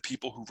the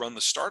people who run the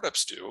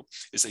startups do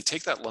is they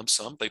take that lump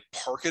sum, they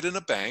park it in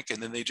a bank,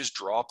 and then they just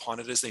draw upon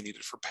it as they need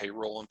it for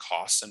payroll and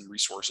costs and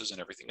resources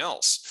and everything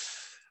else.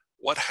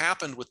 What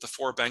happened with the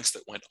 4 banks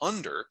that went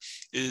under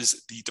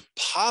is the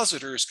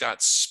depositors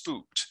got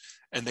spooked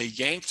and they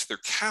yanked their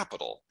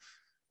capital.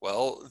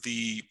 Well,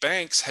 the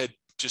banks had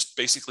just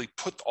basically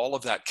put all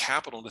of that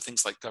capital into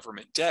things like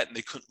government debt, and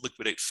they couldn't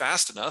liquidate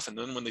fast enough. And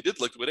then when they did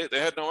liquidate,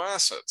 they had no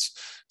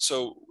assets.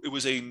 So it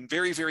was a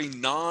very, very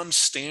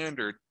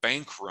non-standard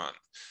bank run.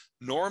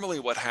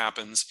 Normally what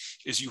happens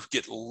is you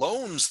get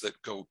loans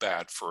that go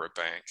bad for a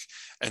bank,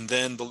 and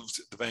then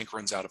the bank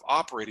runs out of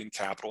operating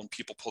capital and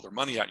people pull their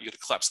money out and you get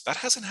a collapse. That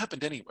hasn't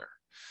happened anywhere.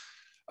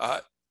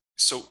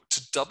 So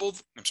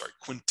to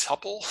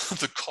quintuple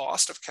the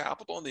cost of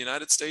capital in the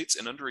United States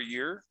in under a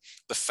year,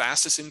 the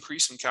fastest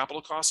increase in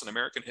capital costs in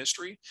American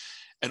history,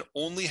 and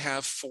only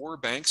have 4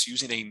 banks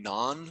using a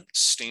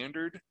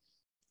non-standard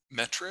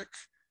metric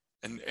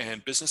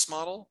and business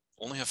model,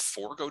 only have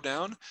 4 go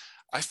down,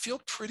 I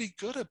feel pretty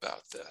good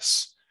about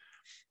this.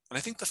 And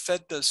I think the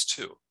Fed does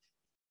too.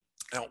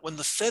 Now, when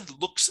the Fed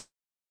looks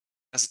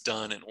has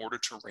done in order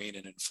to rein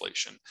in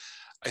inflation,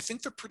 I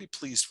think they're pretty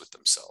pleased with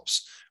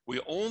themselves. We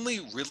only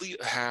really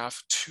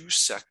have 2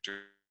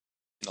 sectors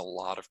in a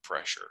lot of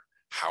pressure.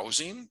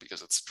 Housing,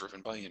 because it's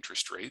driven by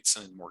interest rates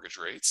and mortgage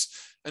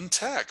rates, and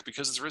tech,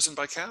 because it's risen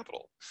by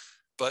capital.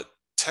 But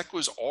Tech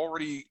was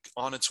already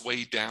on its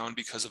way down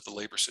because of the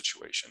labor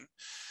situation.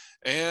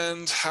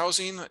 And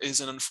housing is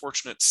an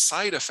unfortunate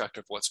side effect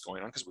of what's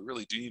going on, because we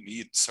really do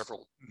need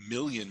several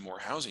million more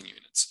housing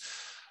units.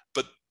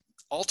 But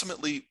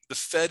ultimately, the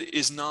Fed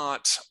is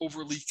not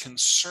overly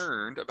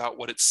concerned about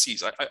what it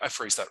sees. I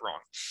phrased that wrong.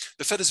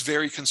 The Fed is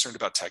very concerned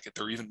about tech.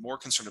 They're even more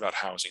concerned about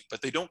housing,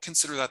 but they don't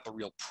consider that the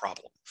real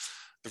problem.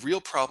 The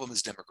real problem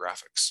is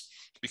demographics,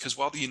 because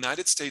while the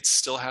United States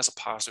still has a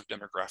positive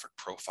demographic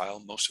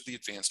profile, most of the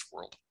advanced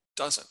world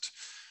doesn't.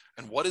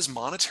 And what is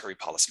monetary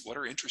policy? What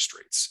are interest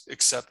rates?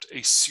 Except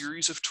a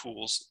series of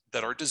tools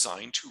that are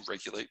designed to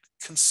regulate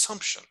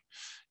consumption.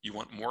 You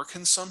want more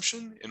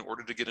consumption in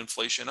order to get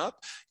inflation up,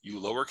 you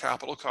lower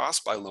capital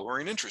costs by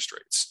lowering interest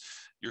rates.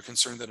 You're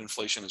concerned that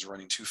inflation is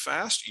running too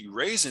fast, you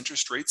raise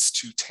interest rates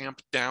to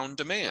tamp down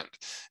demand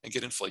and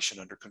get inflation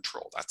under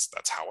control. That's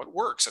how it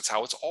works. That's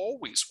how it's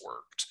always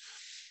worked.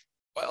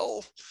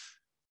 Well,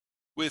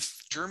 with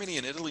Germany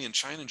and Italy and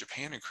China and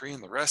Japan and Korea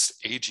and the rest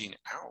aging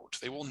out,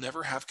 they will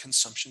never have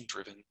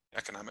consumption-driven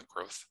economic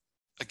growth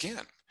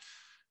again.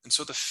 And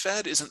so the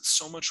Fed isn't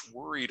so much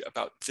worried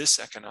about this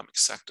economic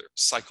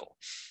cycle.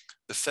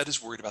 The Fed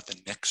is worried about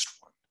the next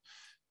one.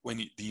 When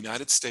the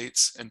United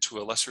States, and to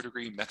a lesser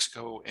degree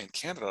Mexico and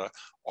Canada,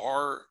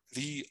 are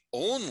the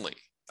only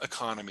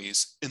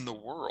economies in the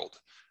world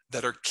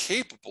that are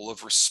capable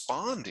of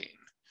responding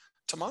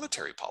to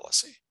monetary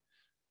policy.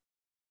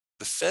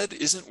 The Fed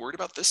isn't worried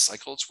about this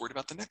cycle, it's worried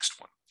about the next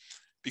one.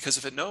 Because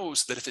if it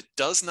knows that if it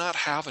does not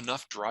have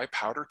enough dry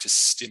powder to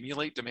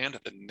stimulate demand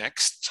at the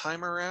next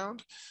time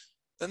around,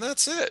 then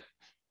that's it.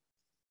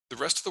 The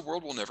rest of the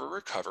world will never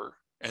recover,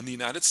 and the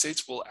United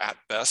States will at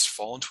best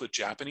fall into a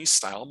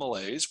Japanese-style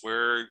malaise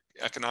where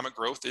economic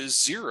growth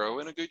is zero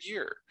in a good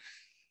year.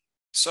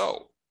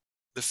 So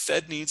the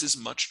Fed needs as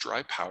much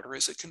dry powder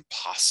as it can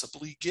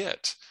possibly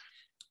get.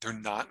 They're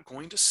not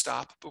going to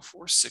stop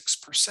before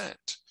 6%.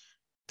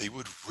 They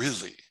would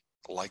really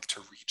like to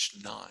reach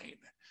 9,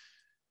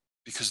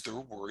 because they're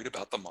worried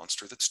about the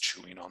monster that's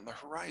chewing on the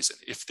horizon.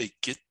 If they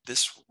get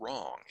this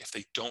wrong, if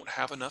they don't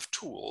have enough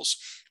tools,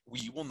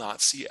 we will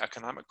not see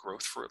economic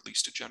growth for at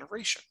least a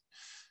generation.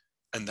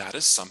 And that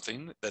is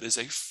something that is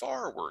a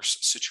far worse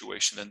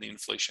situation than the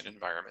inflation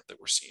environment that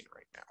we're seeing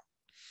right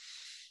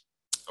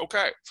now.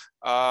 Okay.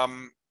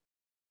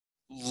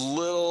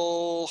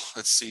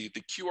 Let's see,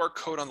 the QR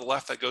code on the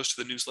left that goes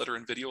to the newsletter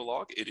and video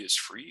log, it is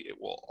free. It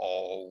will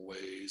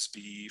always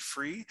be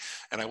free,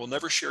 and I will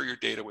never share your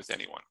data with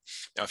anyone.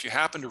 Now, if you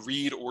happen to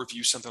read or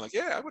view something like,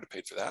 yeah, I would have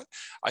paid for that,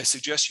 I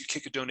suggest you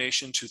kick a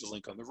donation to the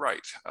link on the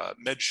right.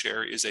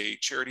 MedShare is a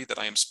charity that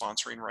I am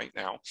sponsoring right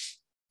now.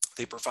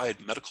 They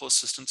provide medical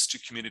assistance to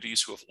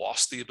communities who have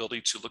lost the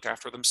ability to look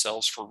after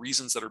themselves for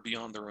reasons that are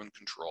beyond their own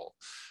control.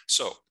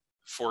 So,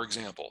 for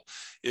example,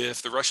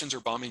 if the Russians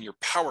are bombing your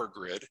power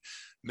grid,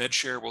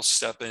 MedShare will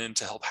step in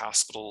to help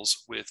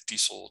hospitals with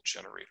diesel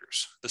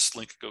generators. This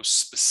link goes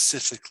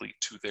specifically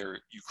to their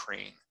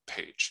Ukraine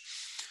page.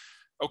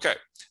 Okay,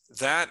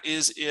 that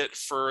is it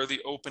for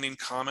the opening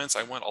comments.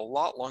 I went a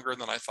lot longer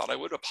than I thought I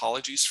would.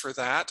 Apologies for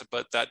that,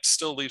 but that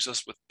still leaves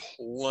us with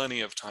plenty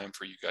of time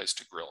for you guys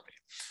to grill me.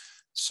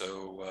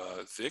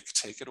 So Vic,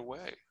 take it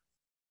away.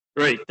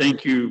 Great,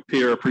 thank you,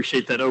 Peter.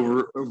 Appreciate that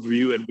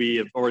overview, and we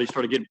have already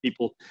started getting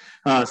people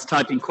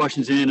typing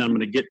questions in. I'm going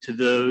to get to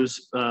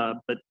those,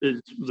 but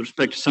with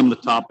respect to some of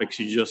the topics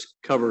you just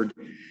covered,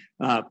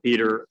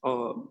 Peter,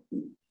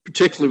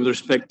 particularly with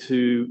respect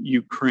to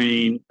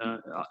Ukraine,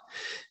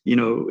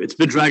 it's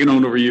been dragging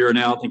on over a year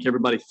now. I think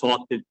everybody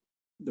thought that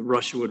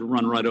Russia would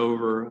run right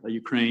over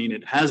Ukraine.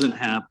 It hasn't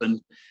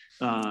happened.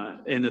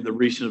 And then the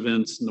recent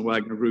events in the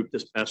Wagner Group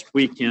this past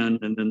weekend,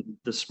 and then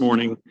this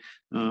morning,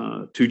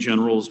 2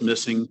 generals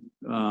missing.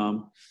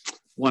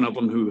 One of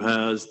them who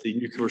has the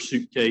nuclear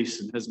suitcase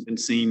and hasn't been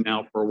seen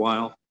now for a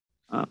while.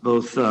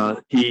 Both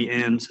he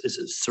and is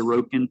it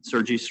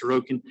Sergei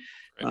Sorokin.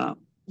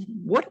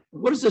 What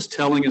is this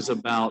telling us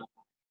about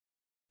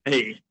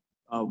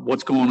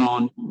what's going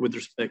on with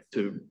respect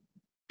to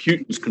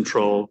Putin's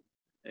control,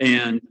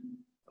 and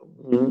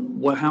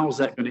how is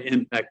that going to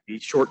impact the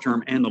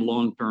short-term and the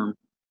long-term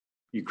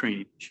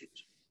Ukrainian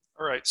issues?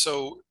 All right,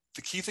 so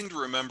the key thing to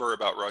remember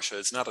about Russia,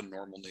 it's not a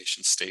normal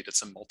nation state,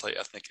 it's a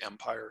multi-ethnic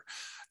empire.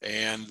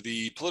 And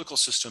the political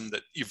system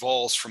that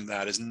evolves from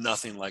that is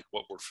nothing like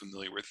what we're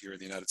familiar with here in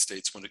the United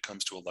States when it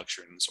comes to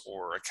elections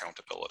or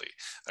accountability.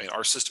 I mean,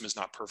 our system is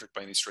not perfect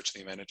by any stretch of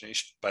the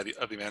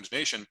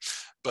imagination,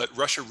 but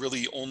Russia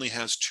really only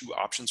has 2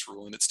 options for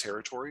ruling its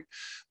territory.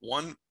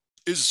 One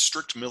is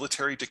strict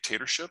military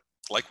dictatorship,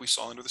 like we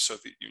saw under the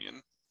Soviet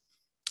Union.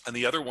 And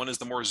the other one is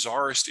the more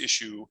czarist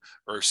issue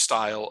or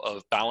style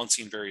of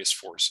balancing various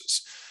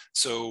forces.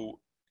 So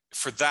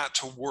for that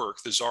to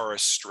work, the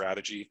czarist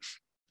strategy,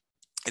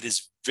 it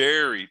is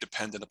very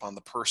dependent upon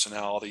the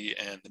personality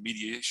and the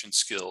mediation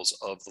skills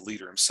of the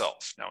leader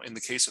himself. Now, in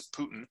the case of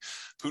Putin,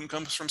 Putin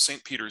comes from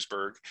St.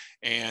 Petersburg,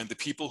 and the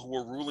people who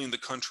are ruling the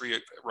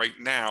country right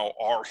now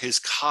are his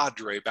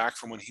cadre back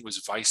from when he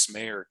was vice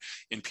mayor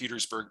in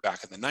Petersburg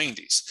back in the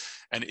 90s.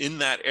 And in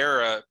that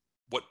era,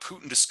 what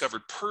Putin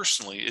discovered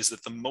personally is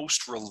that the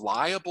most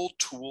reliable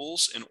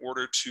tools in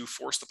order to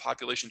force the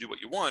population to do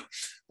what you want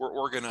were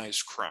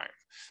organized crime,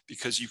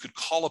 because you could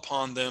call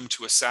upon them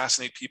to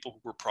assassinate people who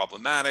were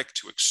problematic,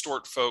 to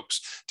extort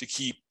folks, to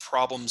keep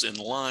problems in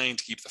line,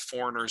 to keep the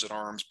foreigners at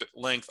arm's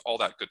length, all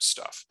that good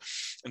stuff.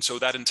 And so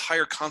that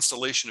entire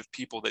constellation of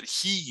people that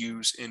he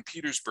used in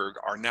Petersburg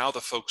are now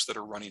the folks that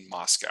are running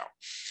Moscow.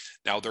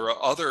 Now, there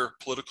are other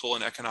political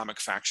and economic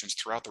factions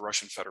throughout the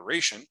Russian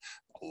Federation,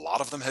 a lot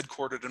of them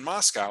headquartered in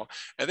Moscow,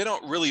 and they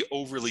don't really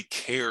overly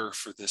care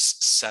for this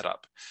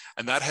setup.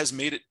 And that has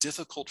made it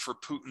difficult for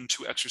Putin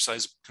to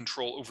exercise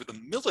control over the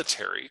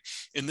military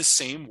in the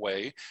same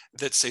way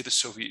that, say, the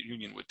Soviet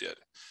Union would did.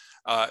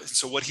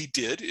 So what he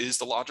did is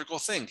the logical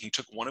thing. He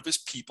took one of his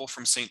people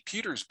from St.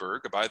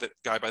 Petersburg, a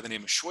guy by the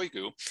name of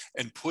Shoigu,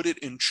 and put it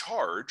in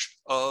charge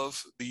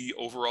of the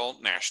overall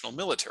national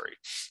military.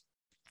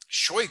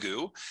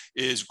 Shoigu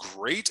is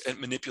great at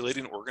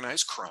manipulating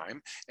organized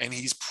crime, and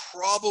he's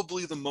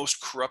probably the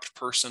most corrupt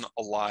person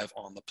alive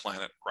on the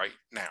planet right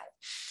now.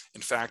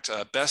 In fact,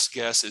 best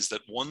guess is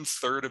that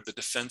 1/3 of the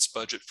defense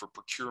budget for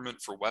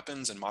procurement for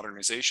weapons and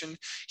modernization,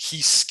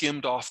 he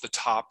skimmed off the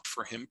top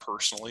for him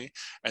personally,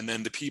 and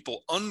then the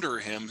people under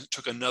him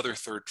took another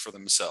third for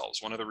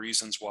themselves. One of the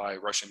reasons why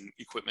Russian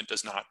equipment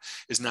is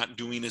not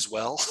doing as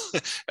well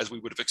as we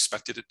would have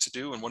expected it to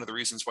do, and one of the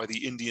reasons why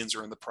the Indians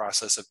are in the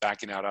process of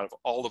backing out of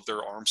all of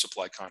their arms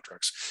supply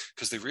contracts,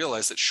 because they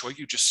realize that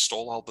Shoigu just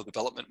stole all the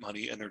development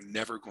money and they're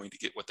never going to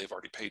get what they've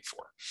already paid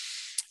for.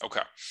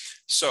 Okay,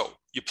 so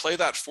you play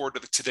that forward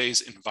to today's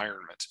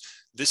environment.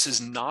 This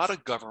is not a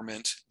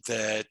government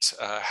that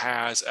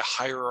has a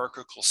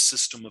hierarchical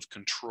system of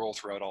control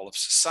throughout all of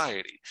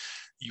society.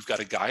 You've got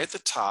a guy at the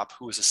top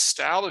who has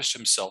established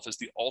himself as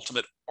the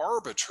ultimate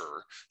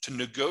arbiter to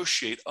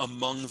negotiate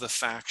among the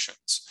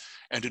factions.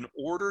 And in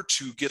order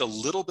to get a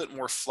little bit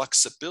more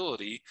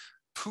flexibility,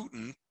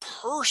 Putin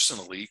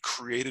personally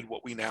created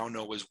what we now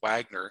know as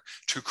Wagner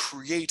to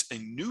create a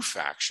new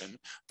faction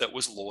that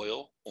was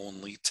loyal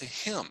only to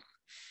him.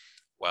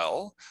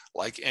 Well,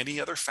 like any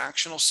other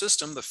factional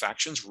system, the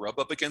factions rub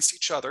up against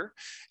each other.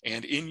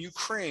 And in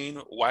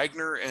Ukraine,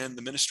 Wagner and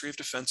the Ministry of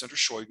Defense under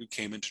Shoigu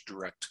came into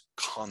direct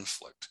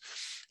conflict.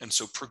 And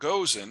so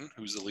Prigozhin,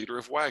 who's the leader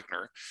of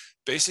Wagner,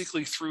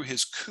 basically threw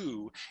his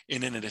coup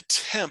in an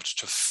attempt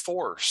to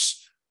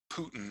force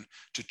Putin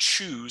to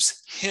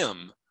choose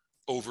him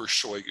over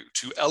Shoigu,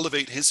 to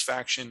elevate his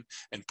faction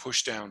and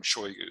push down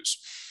Shoigu's.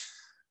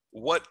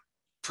 What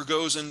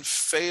Prigozhin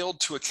failed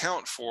to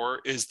account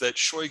for is that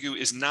Shoigu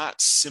is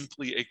not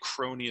simply a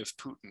crony of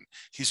Putin.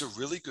 He's a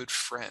really good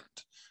friend.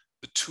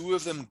 The two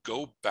of them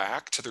go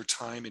back to their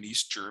time in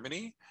East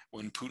Germany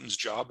when Putin's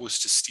job was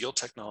to steal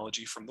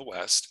technology from the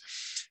West,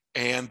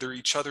 and they're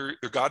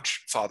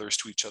godfathers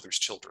to each other's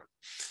children.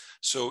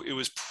 So it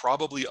was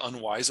probably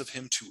unwise of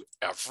him to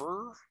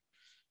ever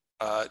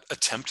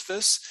attempt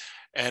this.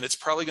 And it's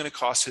probably going to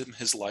cost him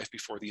his life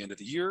before the end of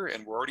the year.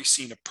 And we're already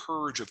seeing a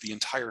purge of the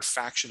entire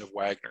faction of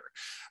Wagner.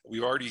 We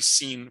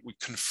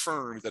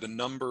confirmed that a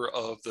number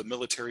of the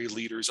military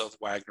leaders of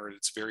Wagner at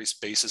its various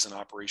bases and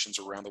operations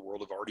around the world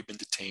have already been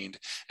detained,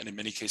 and in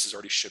many cases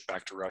already shipped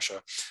back to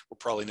Russia. We'll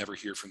probably never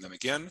hear from them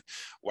again.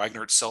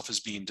 Wagner itself is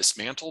being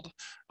dismantled.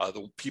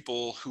 The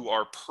people who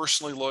are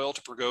personally loyal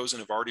to Prigozhin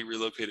have already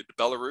relocated to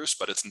Belarus,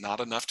 but it's not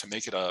enough to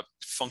make it a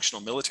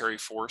functional military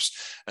force,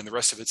 and the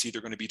rest of it's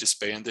either going to be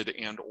disbanded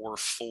and or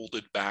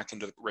folded back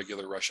into the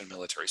regular Russian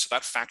military. So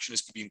that faction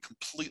is being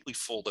completely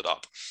folded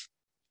up.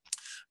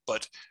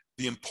 But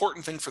the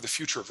important thing for the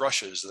future of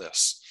Russia is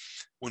this.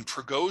 When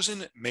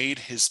Prigozhin made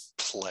his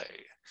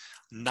play,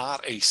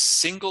 not a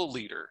single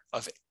leader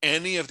of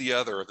any of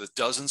the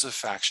dozens of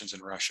factions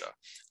in Russia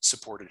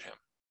supported him.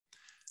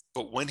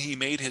 But when he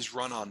made his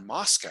run on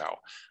Moscow,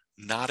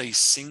 not a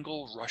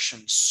single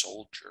Russian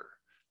soldier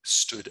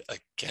stood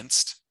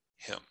against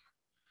him.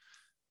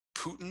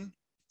 Putin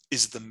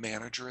is the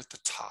manager at the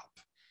top,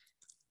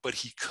 but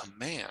he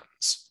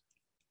commands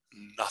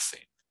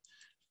nothing.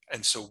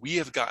 And so we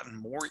have gotten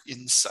more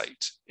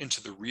insight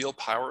into the real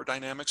power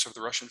dynamics of the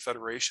Russian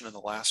Federation in the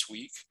last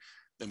week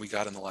than we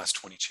got in the last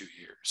 22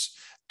 years.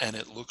 And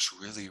it looks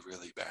really,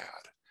 really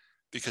bad,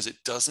 because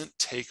it doesn't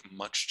take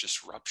much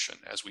disruption,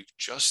 as we've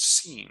just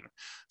seen,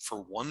 for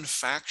one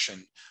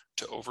faction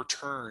to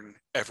overturn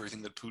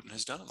everything that Putin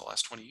has done in the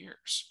last 20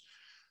 years.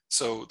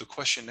 So the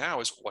question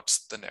now is,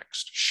 what's the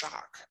next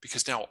shock?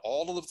 Because now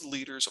all of the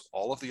leaders of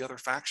all of the other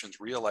factions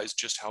realize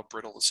just how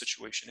brittle the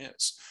situation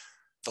is.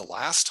 The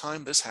last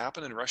time this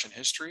happened in Russian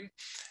history,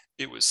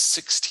 it was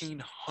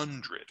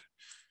 1600.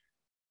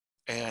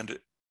 And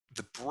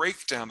the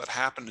breakdown that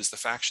happened as the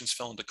factions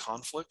fell into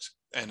conflict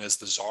and as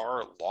the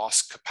Tsar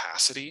lost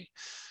capacity,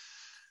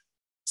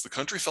 as the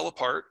country fell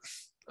apart,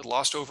 it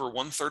lost over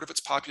 1/3 of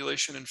its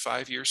population in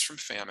 5 years from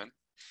famine.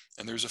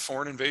 And there's a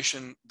foreign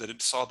invasion that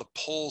it saw the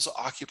Poles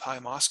occupy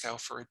Moscow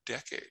for a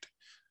decade.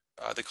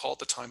 They call it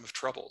the time of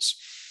troubles.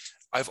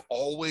 I've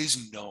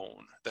always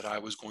known that I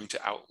was going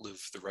to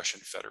outlive the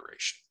Russian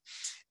Federation.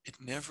 It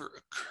never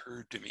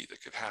occurred to me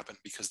that could happen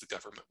because the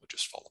government would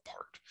just fall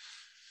apart.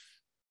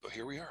 But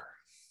here we are.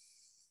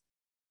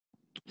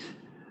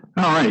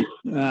 All right.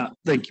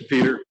 Thank you,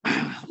 Peter.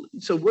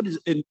 So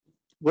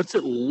what's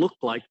it look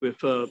like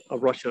if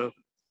Russia,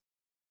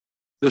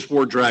 this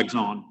war drags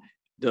on?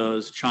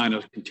 Does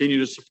China continue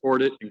to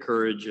support it,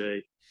 encourage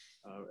a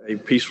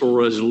peaceful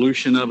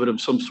resolution of it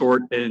of some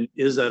sort? And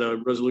is that a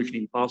resolution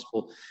even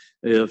possible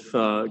if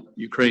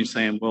Ukraine's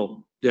saying,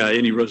 well, yeah,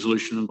 any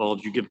resolution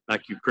involves you give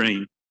back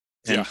Ukraine?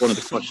 And Yeah. one of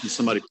the questions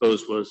somebody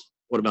posed was,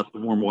 what about the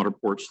warm water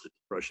ports that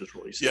Russia's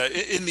releasing? Yeah,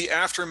 in the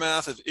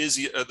aftermath of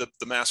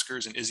the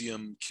massacres in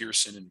Izium,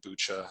 Kherson, and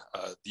Bucha,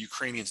 the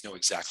Ukrainians know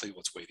exactly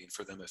what's waiting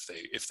for them if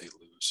they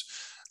lose,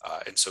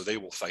 and so they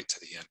will fight to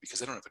the end because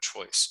they don't have a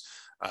choice.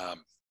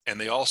 And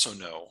they also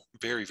know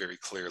very, very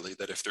clearly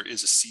that if there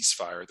is a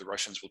ceasefire, the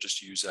Russians will just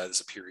use that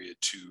as a period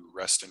to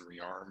rest and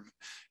rearm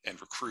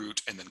and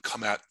recruit, and then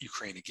come at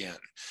Ukraine again.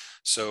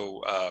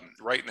 So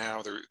right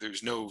now,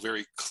 there's no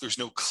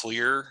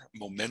clear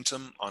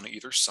momentum on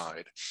either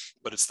side,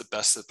 but it's the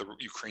best that the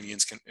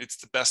Ukrainians can. It's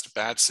the best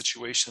bad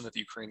situation that the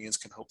Ukrainians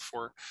can hope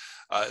for.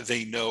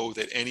 They know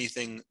that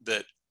anything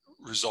that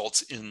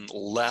results in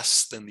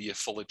less than the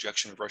full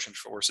ejection of Russian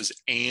forces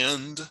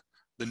and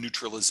the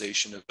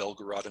neutralization of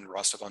Belgorod and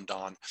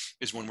Rostov-on-Don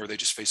is one where they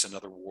just face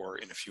another war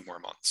in a few more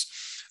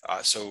months.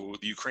 So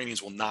the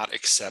Ukrainians will not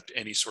accept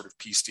any sort of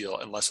peace deal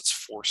unless it's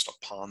forced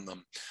upon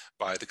them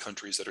by the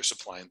countries that are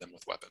supplying them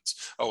with weapons.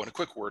 Oh, and a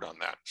quick word on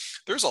that.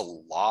 There's a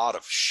lot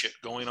of shit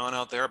going on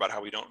out there about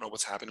how we don't know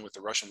what's happening with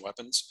the Russian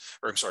weapons,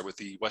 or I'm sorry, with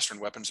the Western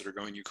weapons that are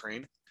going to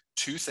Ukraine.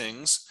 Two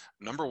things.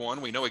 Number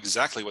one, we know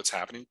exactly what's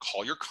happening.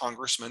 Call your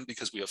congressman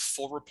because we have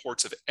full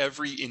reports of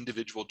every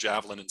individual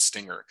Javelin and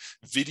Stinger.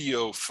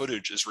 Video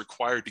footage is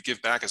required to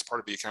give back as part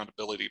of the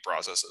accountability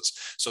processes.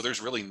 So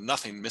there's really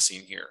nothing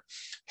missing here.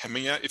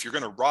 Hemia, if you're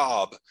going to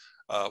rob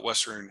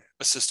Western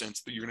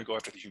assistance, but you're going to go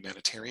after the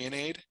humanitarian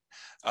aid.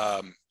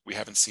 We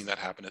haven't seen that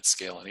happen at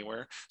scale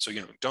anywhere. So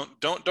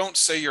don't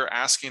say you're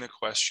asking a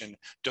question.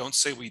 Don't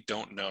say we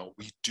don't know.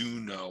 We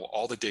do know.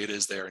 All the data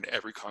is there, and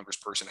every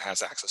congressperson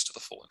has access to the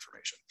full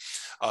information.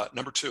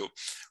 Number two,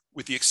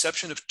 with the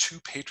exception of 2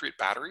 Patriot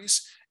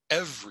batteries,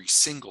 every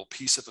single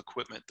piece of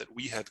equipment that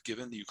we have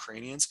given the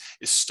Ukrainians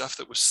is stuff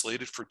that was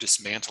slated for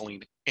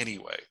dismantling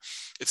anyway.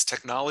 It's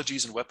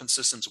technologies and weapon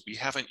systems we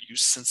haven't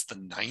used since the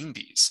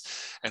 90s.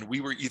 And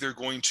we were either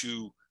going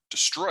to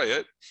destroy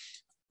it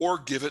or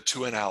give it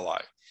to an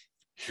ally.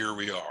 Here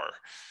we are.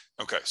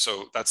 Okay,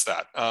 so that's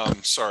that.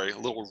 Sorry, a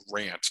little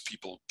rant.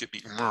 People get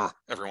me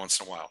every once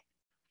in a while.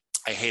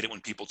 I hate it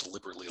when people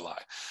deliberately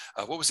lie.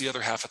 What was the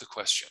other half of the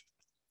question?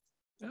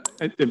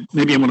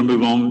 Maybe I'm going to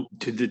move on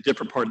to the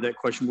different part of that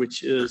question,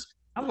 which is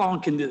how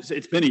long can this?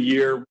 It's been a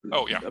year.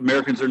 Oh yeah.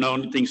 Americans are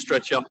known things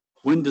stretch out.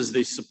 When does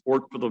the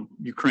support for the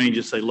Ukraine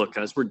just say, look,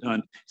 guys, we're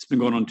done? It's been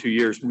going on 2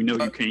 years. We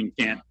know Ukraine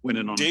can't win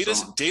it on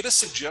its own. Data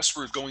suggests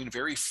we're going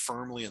very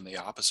firmly in the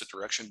opposite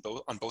direction,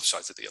 on both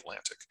sides of the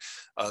Atlantic.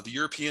 The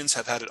Europeans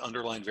have had it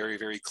underlined very,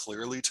 very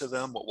clearly to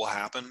them what will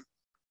happen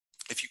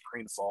if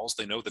Ukraine falls.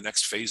 They know the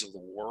next phase of the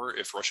war,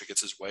 if Russia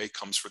gets his way,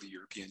 comes for the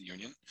European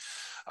Union.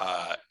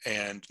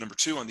 And number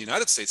two, on the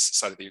United States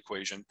side of the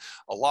equation,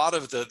 a lot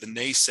of the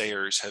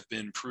naysayers have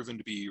been proven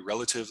to be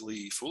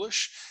relatively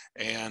foolish.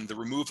 And the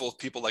removal of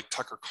people like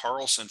Tucker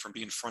Carlson from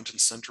being front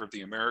and center of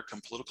the American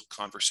political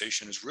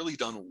conversation has really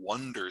done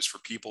wonders for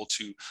people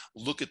to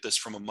look at this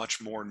from a much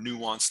more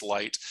nuanced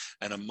light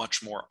and a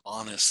much more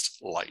honest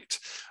light.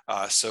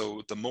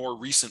 So the more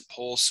recent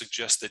polls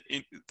suggest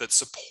that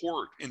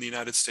support in the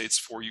United States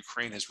for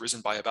Ukraine has risen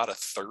by about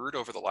 1/3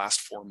 over the last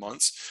 4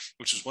 months,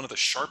 which is one of the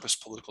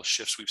sharpest political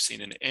shifts we've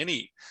seen in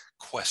any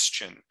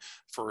question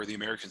for the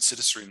American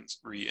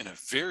citizenry in a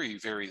very,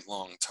 very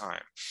long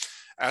time.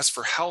 As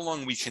for how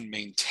long we can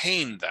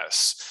maintain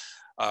this,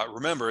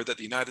 remember that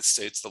the United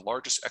States, the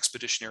largest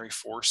expeditionary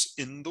force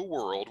in the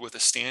world with a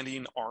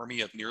standing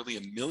army of nearly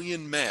 1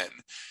 million men,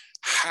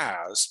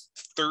 has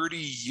 30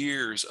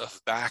 years of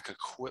back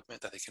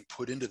equipment that they can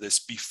put into this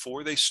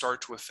before they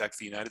start to affect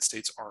the United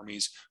States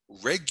Army's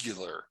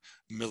regular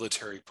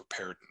military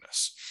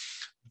preparedness.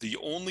 The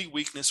only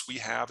weakness we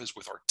have is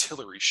with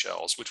artillery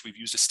shells, which we've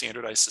used a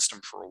standardized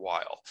system for a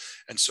while.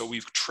 And so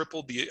we've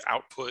tripled the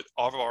output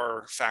of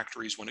our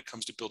factories when it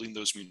comes to building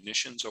those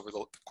munitions over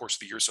the course of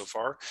the year so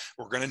far.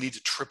 We're going to need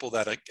to triple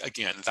that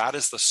again. That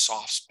is the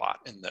soft spot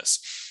in this.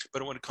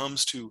 But when it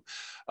comes to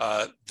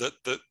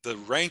the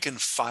rank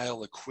and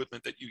file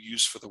equipment that you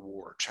use for the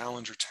war,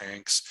 Challenger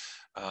tanks,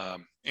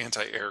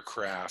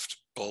 anti-aircraft,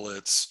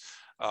 bullets,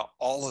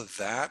 all of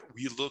that,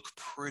 we look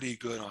pretty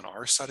good on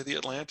our side of the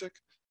Atlantic.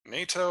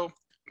 NATO,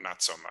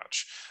 not so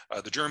much.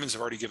 The Germans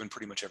have already given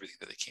pretty much everything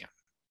that they can.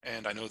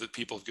 And I know that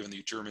people have given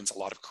the Germans a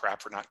lot of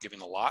crap for not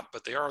giving a lot,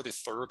 but they are the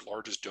 3rd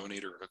largest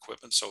donator of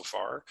equipment so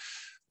far.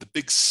 The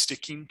big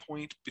sticking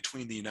point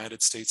between the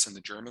United States and the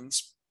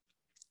Germans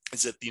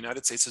is that the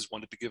United States has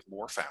wanted to give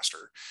more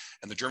faster.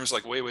 And the Germans are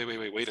like,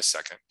 wait a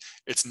second.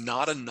 It's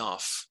not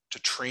enough to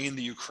train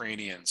the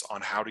Ukrainians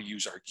on how to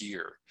use our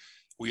gear.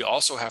 We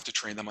also have to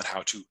train them on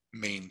how to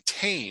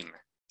maintain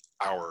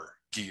our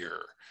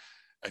gear.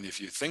 And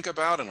if you think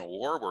about in a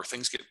war where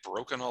things get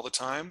broken all the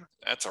time,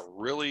 that's a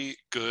really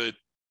good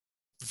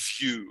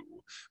view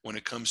when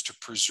it comes to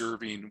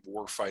preserving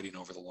war fighting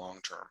over the long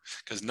term,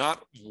 because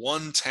not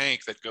one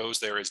tank that goes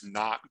there is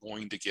not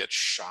going to get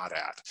shot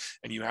at,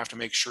 and you have to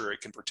make sure it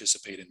can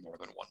participate in more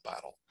than one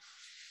battle.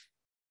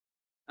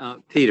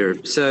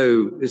 Peter,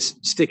 so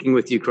sticking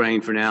with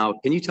Ukraine for now,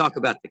 can you talk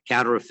about the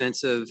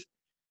counteroffensive,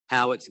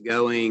 how it's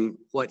going,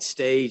 what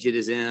stage it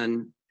is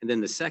in? And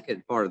then the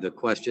second part of the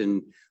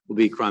question will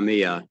be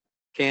Crimea.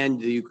 Can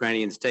the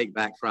Ukrainians take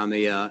back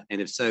Crimea? And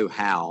if so,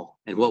 how?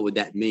 And what would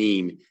that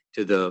mean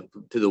to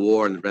the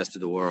war and the rest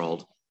of the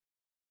world?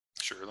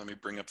 Sure, let me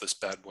bring up this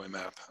bad boy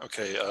map.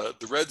 Okay,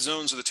 the red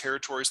zones are the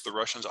territories the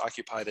Russians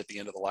occupied at the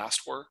end of the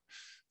last war.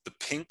 The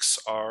pinks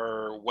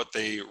are what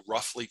they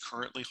roughly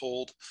currently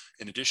hold.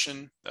 In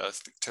addition,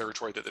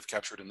 territory that they've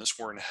captured in this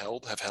war and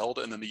have held,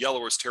 and then the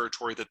yellow is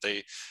territory that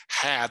they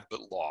had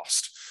but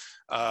lost.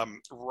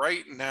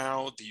 Right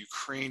now, the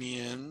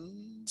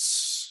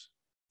Ukrainians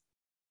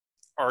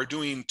are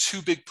doing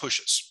two big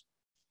pushes.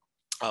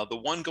 The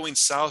one going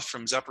south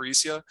from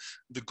Zaporizhia,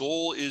 the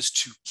goal is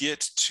to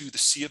get to the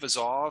Sea of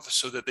Azov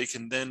so that they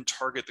can then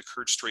target the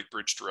Kerch Strait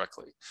Bridge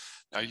directly.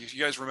 Now, if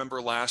you guys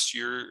remember last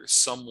year,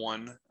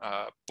 someone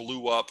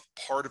blew up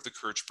part of the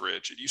Kerch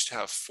Bridge. It used to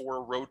have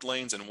 4 road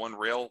lanes and 1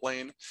 rail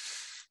lane.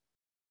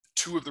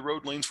 2 of the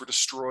road lanes were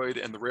destroyed,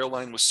 and the rail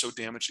line was so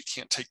damaged it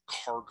can't take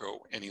cargo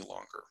any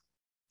longer.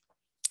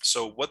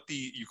 So what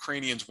the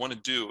Ukrainians want to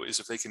do is,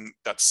 if they can,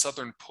 that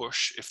southern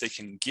push, if they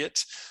can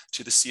get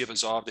to the Sea of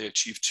Azov, they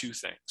achieve 2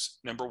 things.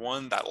 Number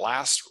one, that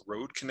last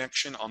road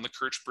connection on the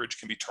Kerch Bridge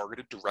can be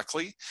targeted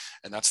directly,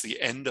 and that's the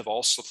end of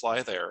all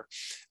supply there.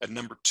 And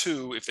number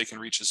 2, if they can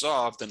reach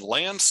Azov, then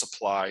land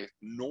supply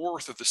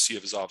north of the Sea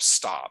of Azov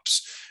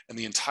stops, and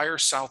the entire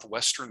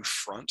southwestern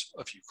front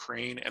of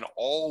Ukraine and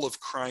all of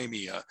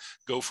Crimea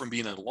go from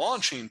being a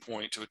launching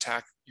point to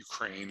attack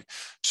Ukraine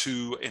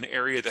to an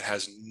area that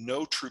has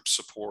no troop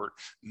support,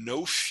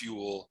 no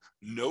fuel,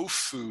 no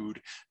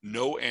food,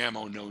 no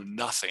ammo, no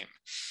nothing.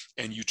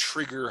 And you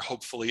trigger,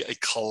 hopefully, a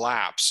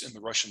collapse in the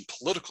Russian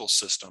political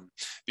system,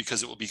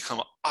 because it will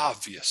become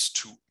obvious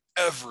to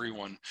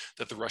everyone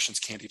that the Russians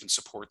can't even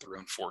support their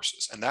own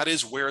forces. And that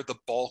is where the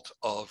bulk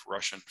of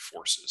Russian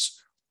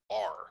forces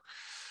are.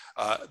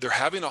 They're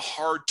having a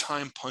hard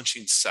time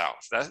punching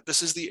south.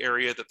 This is the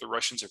area that the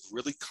Russians have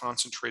really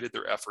concentrated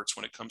their efforts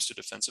when it comes to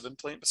defensive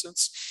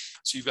emplacements.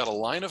 So you've got a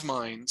line of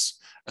mines,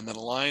 and then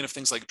a line of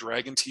things like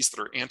dragon teeth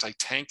that are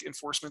anti-tank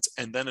enforcements,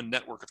 and then a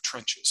network of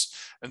trenches.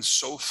 And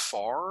so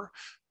far,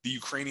 the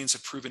Ukrainians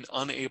have proven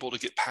unable to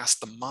get past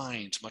the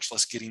mines, much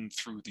less getting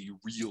through the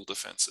real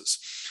defenses.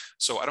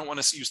 So I don't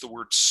want to use the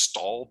word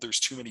stalled. There's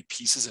too many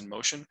pieces in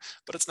motion,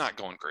 but it's not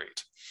going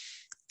great.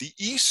 The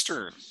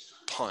eastern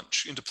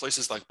punch into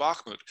places like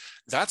Bakhmut,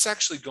 that's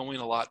actually going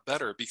a lot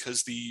better,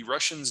 because the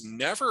Russians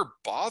never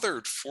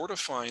bothered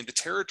fortifying the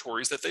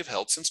territories that they've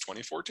held since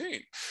 2014.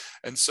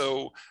 And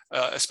so,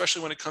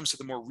 especially when it comes to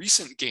the more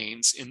recent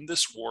gains in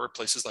this war,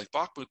 places like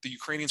Bakhmut, the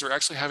Ukrainians are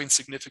actually having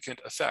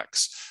significant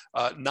effects.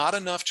 Not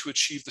enough to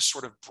achieve the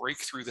sort of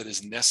breakthrough that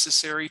is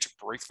necessary to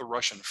break the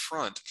Russian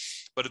front,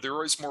 but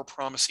there is more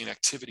promising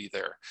activity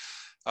there.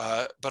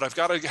 But I've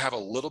got to have a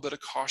little bit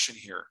of caution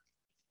here.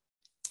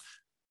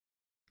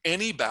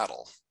 Any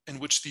battle in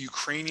which the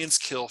Ukrainians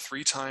kill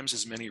 3 times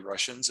as many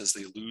Russians as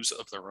they lose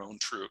of their own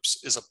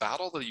troops is a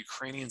battle that the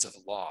Ukrainians have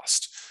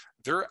lost.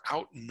 They're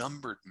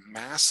outnumbered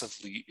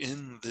massively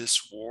in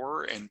this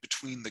war and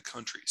between the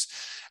countries.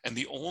 And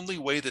the only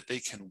way that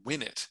they can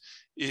win it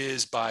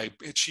is by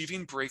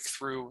achieving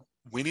breakthrough,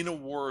 winning a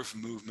war of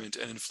movement,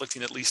 and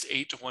inflicting at least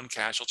 8-to-1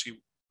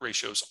 casualty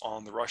ratios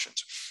on the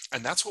Russians.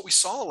 And that's what we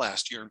saw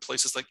last year in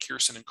places like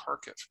Kherson and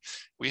Kharkiv.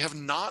 We have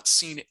not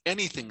seen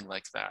anything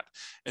like that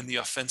in the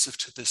offensive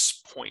to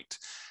this point.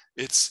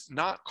 It's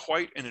not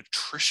quite an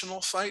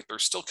attritional fight. They're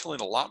still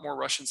killing a lot more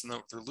Russians than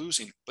they're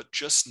losing, but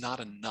just not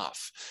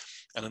enough.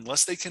 And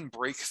unless they can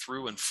break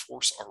through and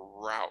force a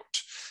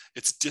rout,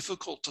 it's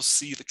difficult to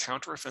see the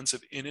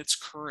counteroffensive in its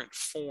current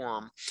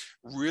form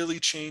really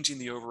changing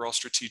the overall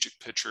strategic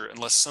picture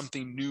unless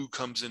something new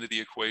comes into the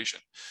equation.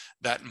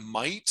 That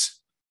might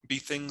be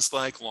things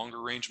like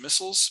longer range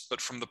missiles, but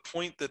from the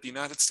point that the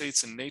United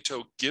States and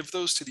NATO give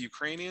those to the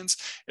Ukrainians,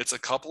 it's a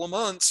couple of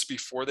months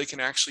before they can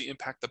actually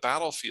impact the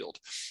battlefield.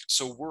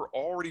 So we're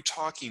already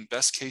talking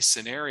best case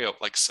scenario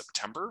like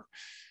September,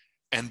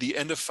 and the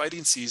end of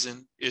fighting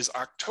season is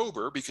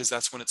October, because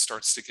that's when it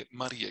starts to get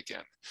muddy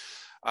again.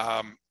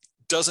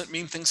 Doesn't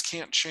mean things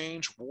can't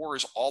change. War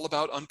is all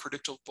about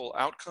unpredictable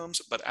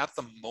outcomes, but at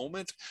the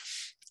moment,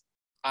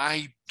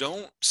 I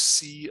don't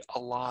see a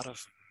lot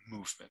of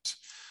movement.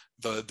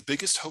 The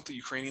biggest hope that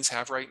Ukrainians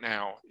have right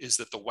now is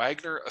that the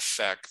Wagner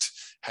effect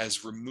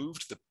has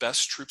removed the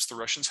best troops the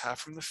Russians have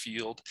from the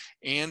field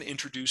and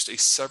introduced a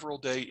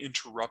several-day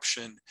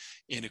interruption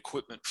in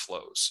equipment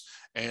flows.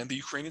 And the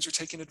Ukrainians are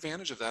taking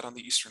advantage of that on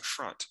the Eastern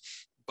Front.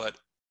 But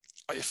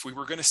if we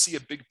were going to see a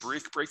big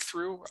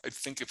breakthrough, I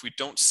think if we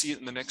don't see it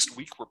in the next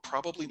week, we're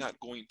probably not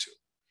going to.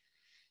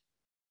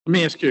 Let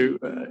me ask you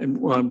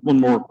one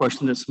more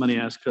question that somebody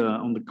asked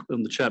on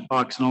the chat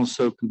box, and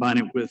also combine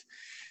it with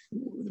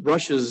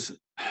Russia's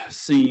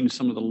seen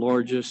some of the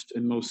largest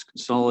and most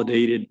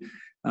consolidated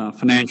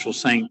financial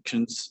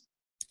sanctions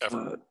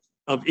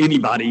of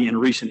anybody in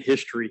recent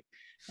history,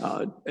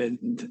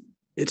 and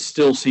it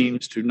still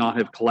seems to not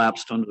have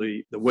collapsed under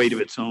the weight of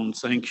its own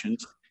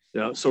sanctions.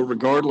 So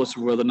regardless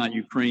of whether or not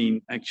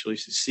Ukraine actually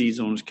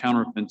succeeds on its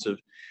counteroffensive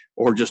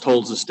or just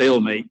holds a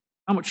stalemate,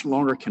 how much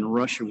longer can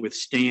Russia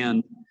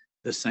withstand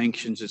the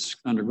sanctions it's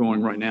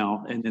undergoing right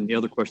now? And then the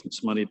other question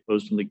somebody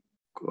posed in the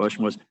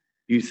question was, do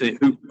you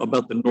think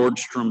about the Nord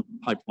Stream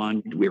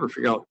pipeline? Did we ever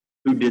figure out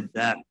who did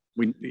that?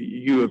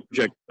 You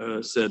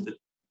said that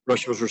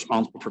Russia was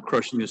responsible for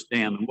crushing this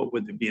dam, and what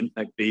would the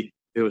impact be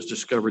if it was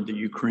discovered that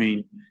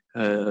Ukraine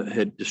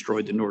had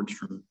destroyed the Nord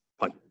Stream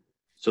pipeline?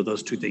 So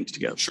those two things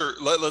together. Sure.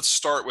 Let's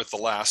start with the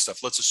last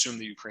stuff. Let's assume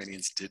the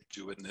Ukrainians did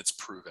do it and it's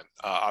proven.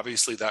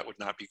 Obviously, that would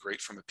not be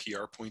great from a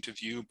PR point of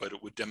view, but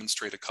it would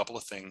demonstrate a couple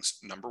of things.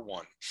 Number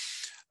one,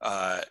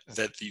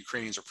 that the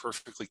Ukrainians are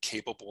perfectly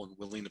capable and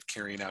willing of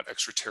carrying out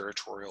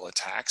extraterritorial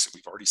attacks.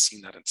 We've already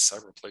seen that in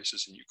several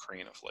places in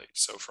Ukraine of late.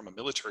 So from a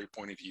military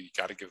point of view, you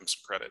got to give them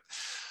some credit.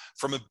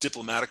 From a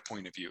diplomatic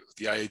point of view,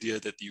 the idea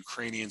that the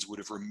Ukrainians would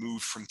have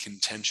removed from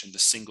contention the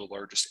single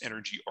largest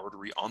energy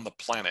artery on the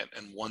planet,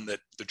 and one that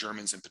the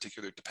Germans in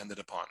particular depended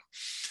upon.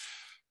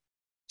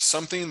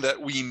 Something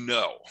that we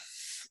know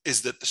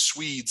is that the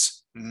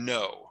Swedes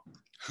know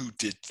who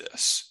did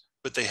this,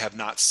 but they have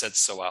not said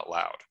so out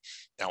loud.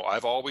 Now,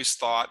 I've always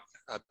thought,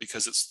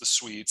 because it's the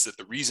Swedes, that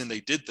the reason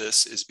they did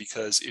this is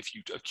because if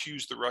you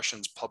accuse the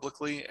Russians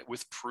publicly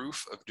with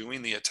proof of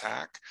doing the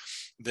attack,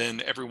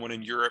 then everyone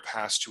in Europe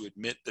has to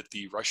admit that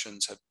the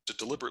Russians have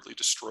deliberately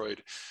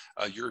destroyed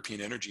European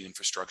energy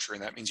infrastructure,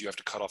 and that means you have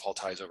to cut off all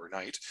ties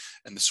overnight.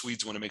 And the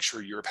Swedes want to make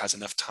sure Europe has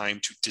enough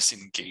time to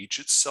disengage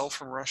itself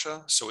from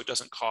Russia so it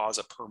doesn't cause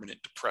a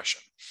permanent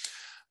depression.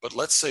 But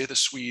let's say the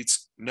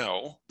Swedes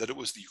know that it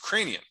was the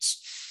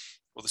Ukrainians.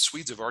 Well, the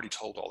Swedes have already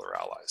told all their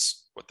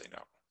allies what they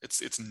know.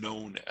 It's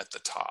known at the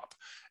top,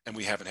 and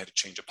we haven't had a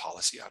change of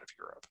policy out of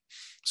Europe.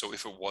 So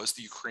if it was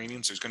the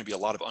Ukrainians, there's going to be a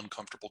lot of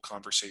uncomfortable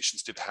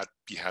conversations to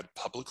be had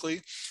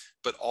publicly,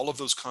 but all of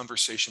those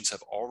conversations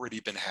have already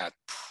been had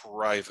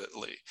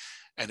privately,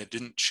 and it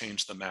didn't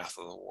change the math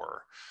of the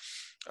war.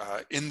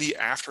 In the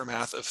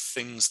aftermath of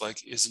things like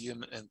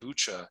Izium and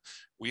Bucha,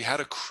 we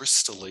had a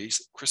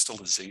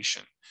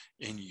crystallization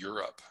in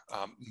Europe.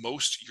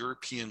 Most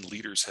European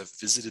leaders have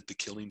visited the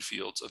killing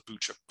fields of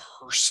Bucha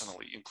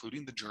personally,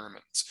 including the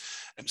Germans.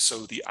 And so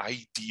the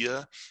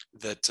idea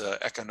that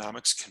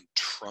economics can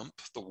trump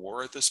the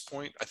war at this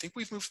point, I think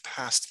we've moved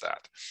past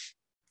that.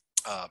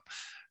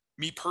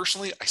 Me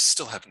personally, I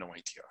still have no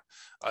idea.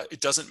 It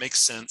doesn't make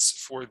sense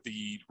for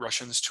the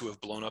Russians to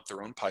have blown up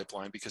their own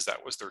pipeline, because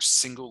that was their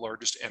single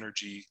largest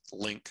energy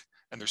link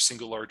and their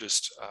single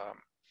largest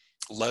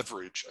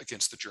leverage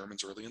against the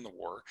Germans early in the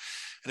war.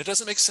 And it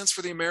doesn't make sense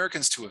for the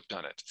Americans to have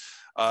done it.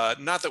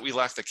 Not that we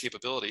lack the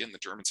capability, and the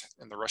Germans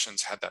and the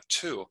Russians had that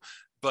too,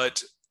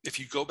 but if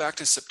you go back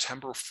to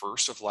September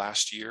 1st of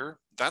last year,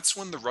 that's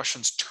when the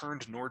Russians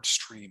turned Nord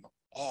Stream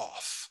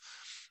off.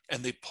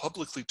 And they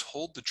publicly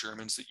told the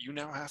Germans that you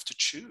now have to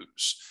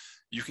choose.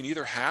 You can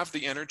either have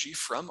the energy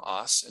from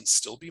us and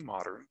still be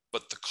modern,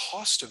 but the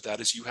cost of that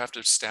is you have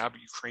to stab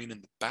Ukraine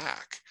in the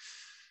back.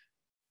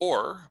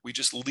 Or we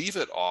just leave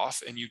it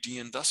off and you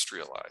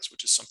deindustrialize,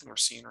 which is something we're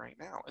seeing right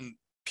now. And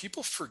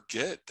people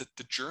forget that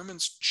the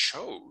Germans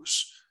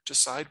chose to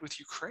side with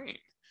Ukraine.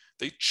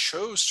 They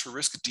chose to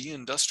risk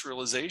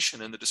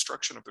deindustrialization and the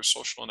destruction of their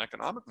social and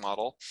economic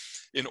model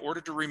in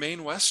order to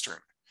remain Western.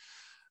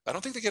 I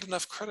don't think they get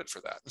enough credit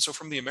for that. And so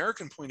from the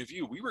American point of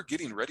view, we were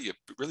getting ready a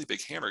really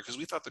big hammer because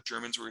we thought the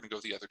Germans were going to go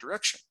the other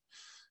direction.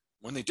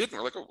 When they didn't,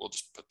 we're like, oh, we'll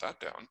just put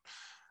that down.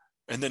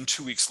 And then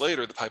 2 weeks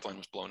later, the pipeline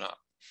was blown up.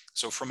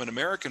 So from an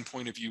American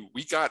point of view,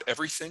 we got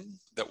everything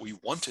that we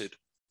wanted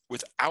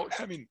without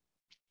having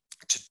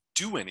to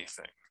do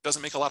anything. It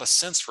doesn't make a lot of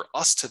sense for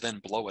us to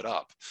then blow it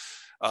up.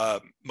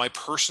 My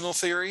personal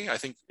theory, I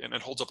think, and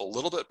it holds up a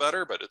little bit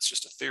better, but it's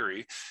just a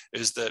theory,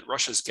 is that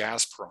Russia's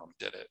Gazprom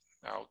did it.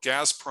 Now,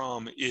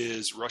 Gazprom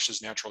is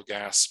Russia's natural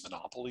gas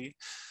monopoly.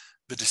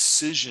 The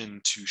decision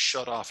to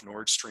shut off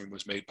Nord Stream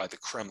was made by the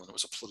Kremlin. It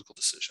was a political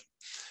decision.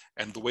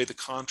 And the way the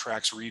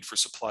contracts read for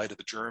supply to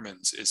the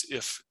Germans is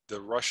if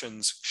the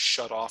Russians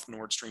shut off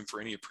Nord Stream for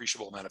any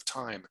appreciable amount of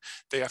time,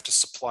 they have to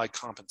supply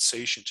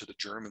compensation to the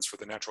Germans for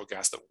the natural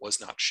gas that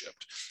was not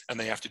shipped. And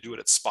they have to do it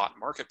at spot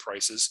market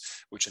prices,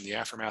 which in the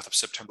aftermath of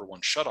September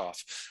 1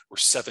 shutoff were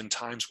 7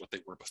 times what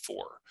they were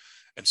before.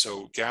 And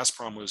so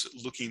Gazprom was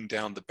looking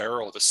down the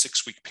barrel of a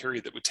 6-week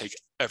period that would take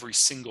every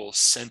single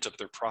cent of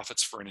their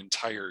profits for an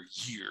entire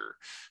year.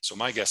 So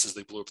my guess is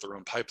they blew up their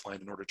own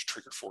pipeline in order to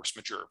trigger force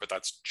majeure, but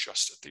that's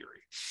just a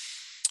theory.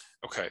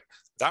 Okay,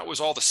 that was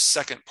all the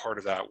second part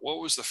of that. What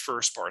was the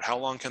first part? How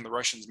long can the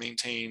Russians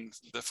maintain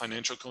the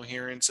financial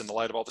coherence in the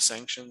light of all the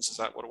sanctions? Is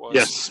that what it was?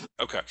 Yes.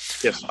 Okay.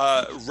 Yes.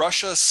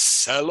 Russia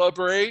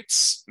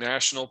celebrates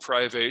national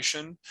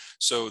privation.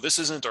 So this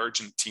isn't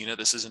Argentina.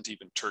 This isn't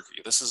even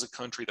Turkey. This is a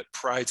country that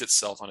prides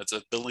itself on its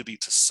ability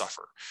to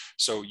suffer.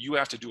 So you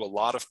have to do a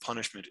lot of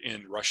punishment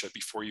in Russia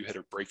before you hit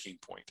a breaking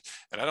point.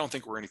 And I don't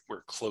think we're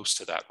anywhere close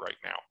to that right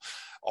now.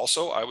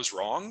 Also, I was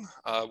wrong.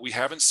 We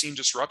haven't seen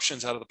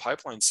disruptions out of the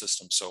pipeline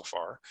system so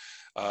far.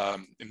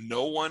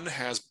 No one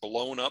has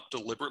blown up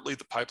deliberately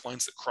the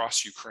pipelines that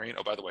cross Ukraine.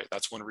 Oh, by the way,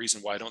 that's one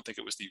reason why I don't think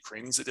it was the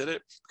Ukrainians that did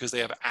it, because they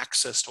have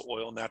access to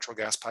oil and natural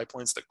gas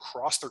pipelines that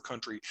cross their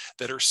country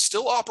that are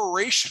still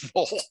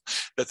operational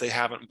that they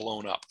haven't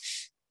blown up.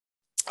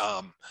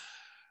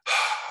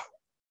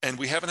 And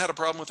we haven't had a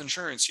problem with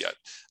insurance yet.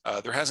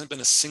 There hasn't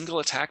been a single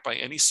attack by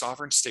any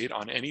sovereign state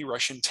on any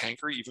Russian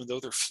tanker, even though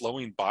they're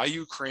flowing by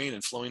Ukraine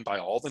and flowing by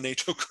all the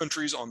NATO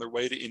countries on their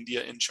way to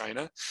India and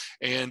China.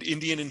 And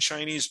Indian and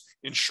Chinese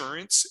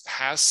insurance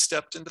has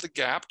stepped into the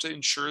gap to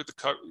ensure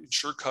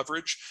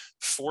coverage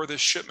for the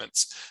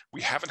shipments.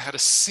 We haven't had a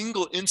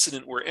single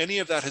incident where any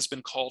of that has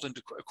been called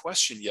into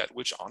question yet,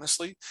 which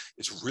honestly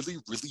is really,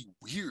 really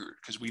weird,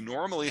 because we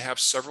normally have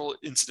several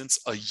incidents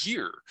a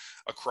year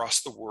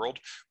across the world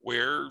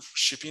where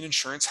shipping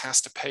insurance has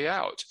to pay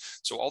out.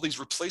 So all these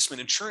replacement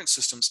insurance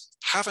systems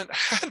haven't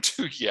had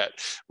to yet,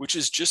 which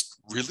is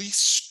just really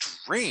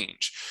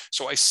strange.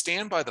 So I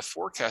stand by the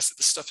forecast that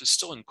this stuff is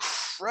still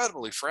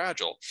incredibly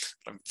fragile,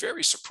 but I'm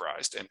very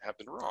surprised and have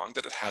been wrong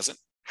that it hasn't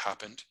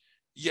happened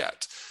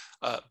yet.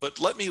 But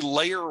let me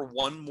layer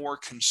one more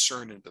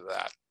concern into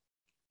that.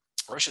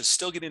 Russia is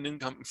still getting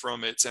income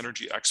from its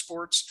energy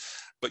exports,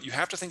 but you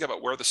have to think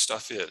about where the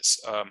stuff is.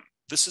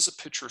 This is a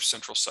picture of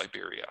central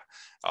Siberia.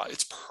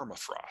 It's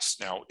permafrost.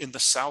 Now, in the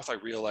south, I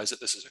realize that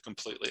this is a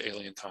completely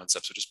alien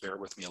concept, so just bear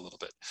with me a little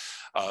bit.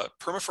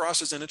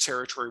 Permafrost is in a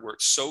territory where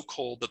it's so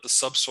cold that the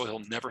subsoil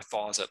never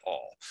thaws at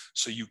all.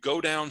 So you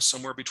go down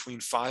somewhere between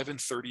 5 and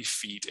 30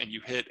 feet and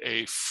you hit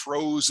a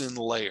frozen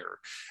layer,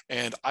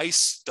 and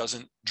ice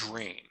doesn't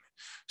drain.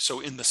 So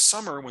in the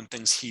summer, when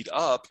things heat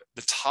up,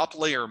 the top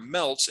layer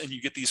melts and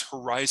you get these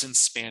horizon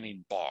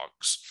spanning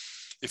bogs.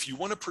 If you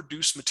want to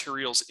produce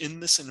materials in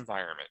this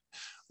environment,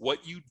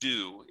 what you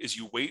do is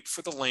you wait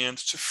for the land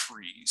to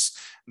freeze,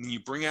 and then you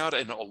bring out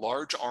a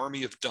large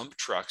army of dump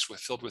trucks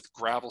filled with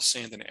gravel,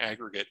 sand, and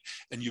aggregate,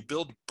 and you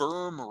build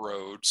berm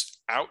roads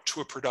out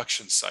to a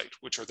production site,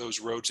 which are those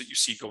roads that you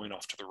see going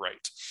off to the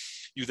right.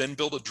 You then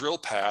build a drill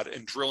pad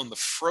and drill in the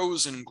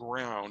frozen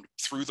ground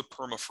through the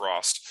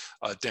permafrost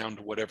down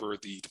to whatever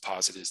the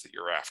deposit is that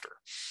you're after.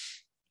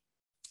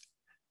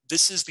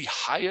 This is the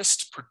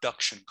highest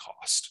production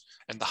cost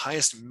and the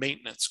highest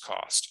maintenance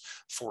cost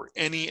for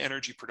any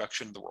energy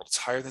production in the world. It's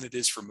higher than it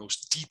is for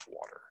most deep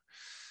water.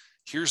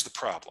 Here's the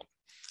problem.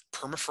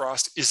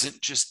 Permafrost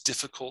isn't just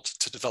difficult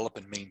to develop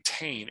and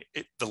maintain.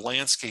 The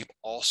landscape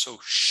also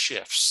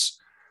shifts.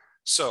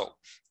 So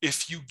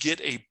if you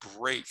get a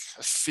break,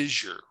 a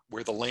fissure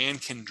where the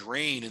land can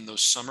drain in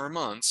those summer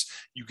months,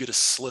 you get a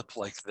slip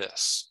like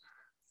this.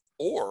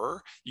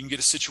 Or you can get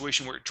a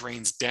situation where it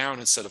drains down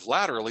instead of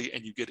laterally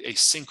and you get a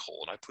sinkhole.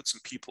 And I put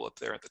some people up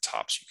there at the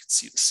top so you can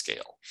see the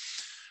scale.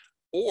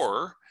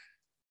 Or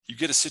you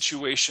get a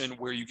situation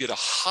where you get a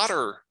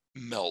hotter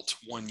melt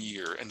one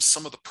year and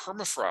some of the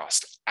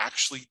permafrost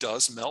actually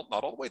does melt,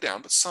 not all the way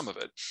down, but some of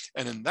it.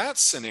 And in that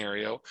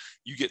scenario,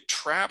 you get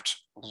trapped,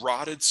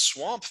 rotted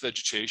swamp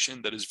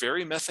vegetation that is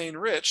very methane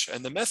rich,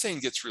 and the methane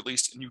gets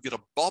released and you get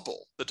a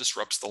bubble that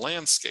disrupts the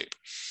landscape.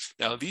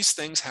 Now, these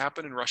things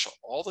happen in Russia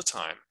all the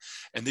time,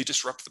 and they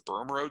disrupt the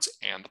berm roads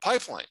and the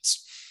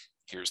pipelines.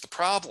 Here's the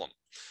problem.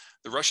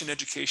 The Russian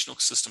educational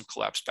system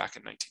collapsed back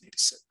in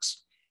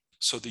 1986.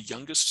 So the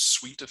youngest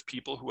suite of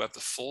people who have the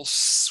full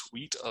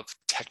suite of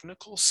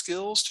technical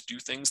skills to do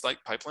things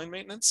like pipeline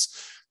maintenance,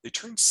 they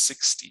turned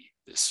 60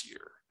 this year.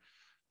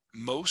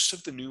 Most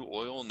of the new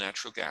oil and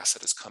natural gas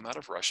that has come out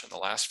of Russia in the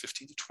last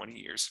 15 to 20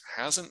 years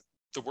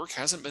the work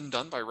hasn't been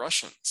done by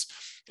Russians.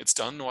 It's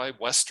done by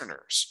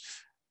Westerners,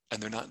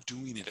 and they're not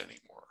doing it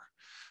anymore.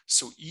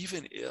 So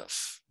even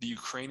if the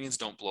Ukrainians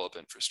don't blow up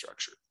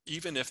infrastructure,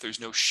 even if there's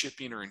no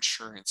shipping or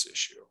insurance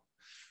issue,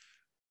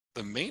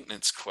 the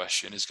maintenance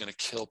question is going to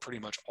kill pretty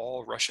much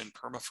all Russian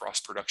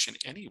permafrost production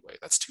anyway.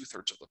 That's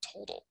 2/3 of the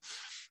total.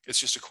 It's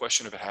just a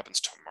question of it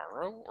happens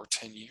tomorrow or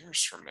 10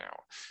 years from now.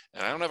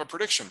 And I don't have a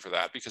prediction for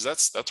that because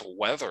that's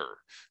weather.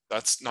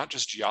 That's not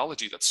just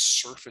geology, that's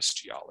surface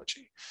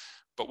geology.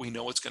 But we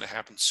know it's going to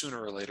happen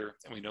sooner or later,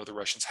 and we know the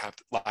Russians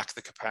lack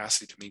the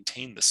capacity to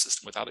maintain this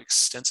system without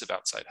extensive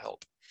outside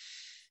help.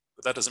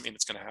 But that doesn't mean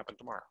it's going to happen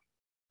tomorrow.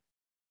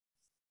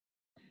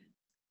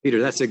 Peter,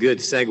 that's a good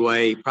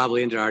segue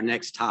probably into our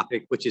next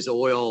topic, which is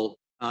oil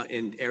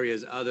in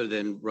areas other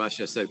than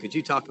Russia. So could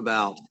you talk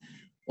about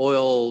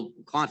oil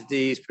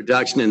quantities,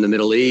 production in the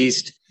Middle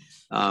East,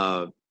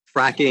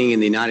 fracking in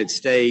the United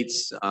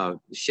States,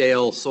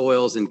 shale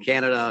soils in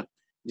Canada?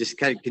 Just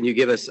can you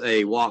give us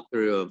a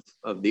walkthrough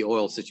of the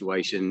oil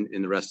situation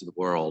in the rest of the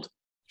world?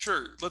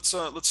 Sure. Let's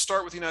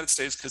start with the United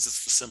States because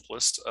it's the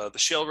simplest. The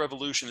shale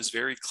revolution is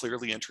very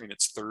clearly entering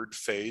its third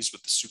phase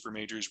with the super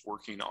majors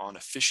working on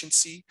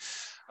efficiency.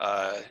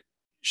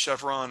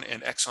 Chevron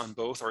and Exxon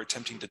both are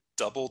attempting to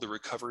double the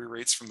recovery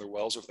rates from their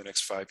wells over the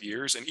next 5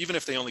 years. And even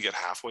if they only get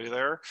halfway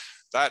there,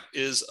 that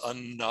is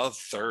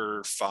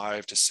another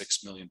 5 to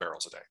 6 million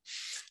barrels a day.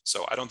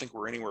 So I don't think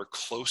we're anywhere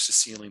close to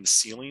sealing the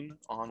ceiling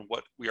on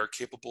what we are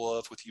capable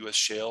of with US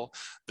shale.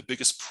 The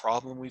biggest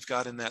problem we've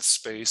got in that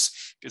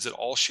space is that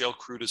all shale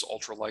crude is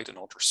ultralight and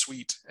ultra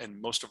sweet,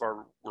 and most of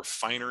our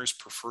refiners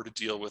prefer to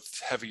deal with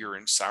heavier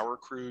and sour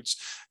crudes.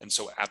 And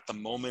so at the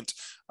moment,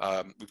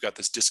 we've got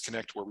this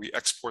disconnect where we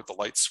export the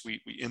light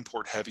sweet, we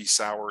import heavy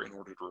sour in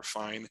order to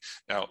refine.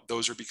 Now,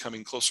 those are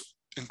becoming closer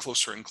and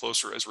closer and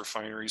closer as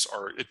refineries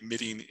are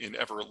admitting in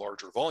ever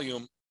larger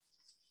volume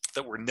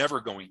that we're never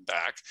going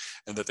back,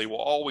 and that they will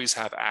always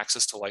have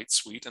access to light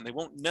sweet, and they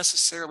won't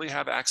necessarily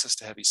have access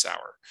to heavy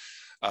sour.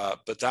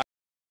 But that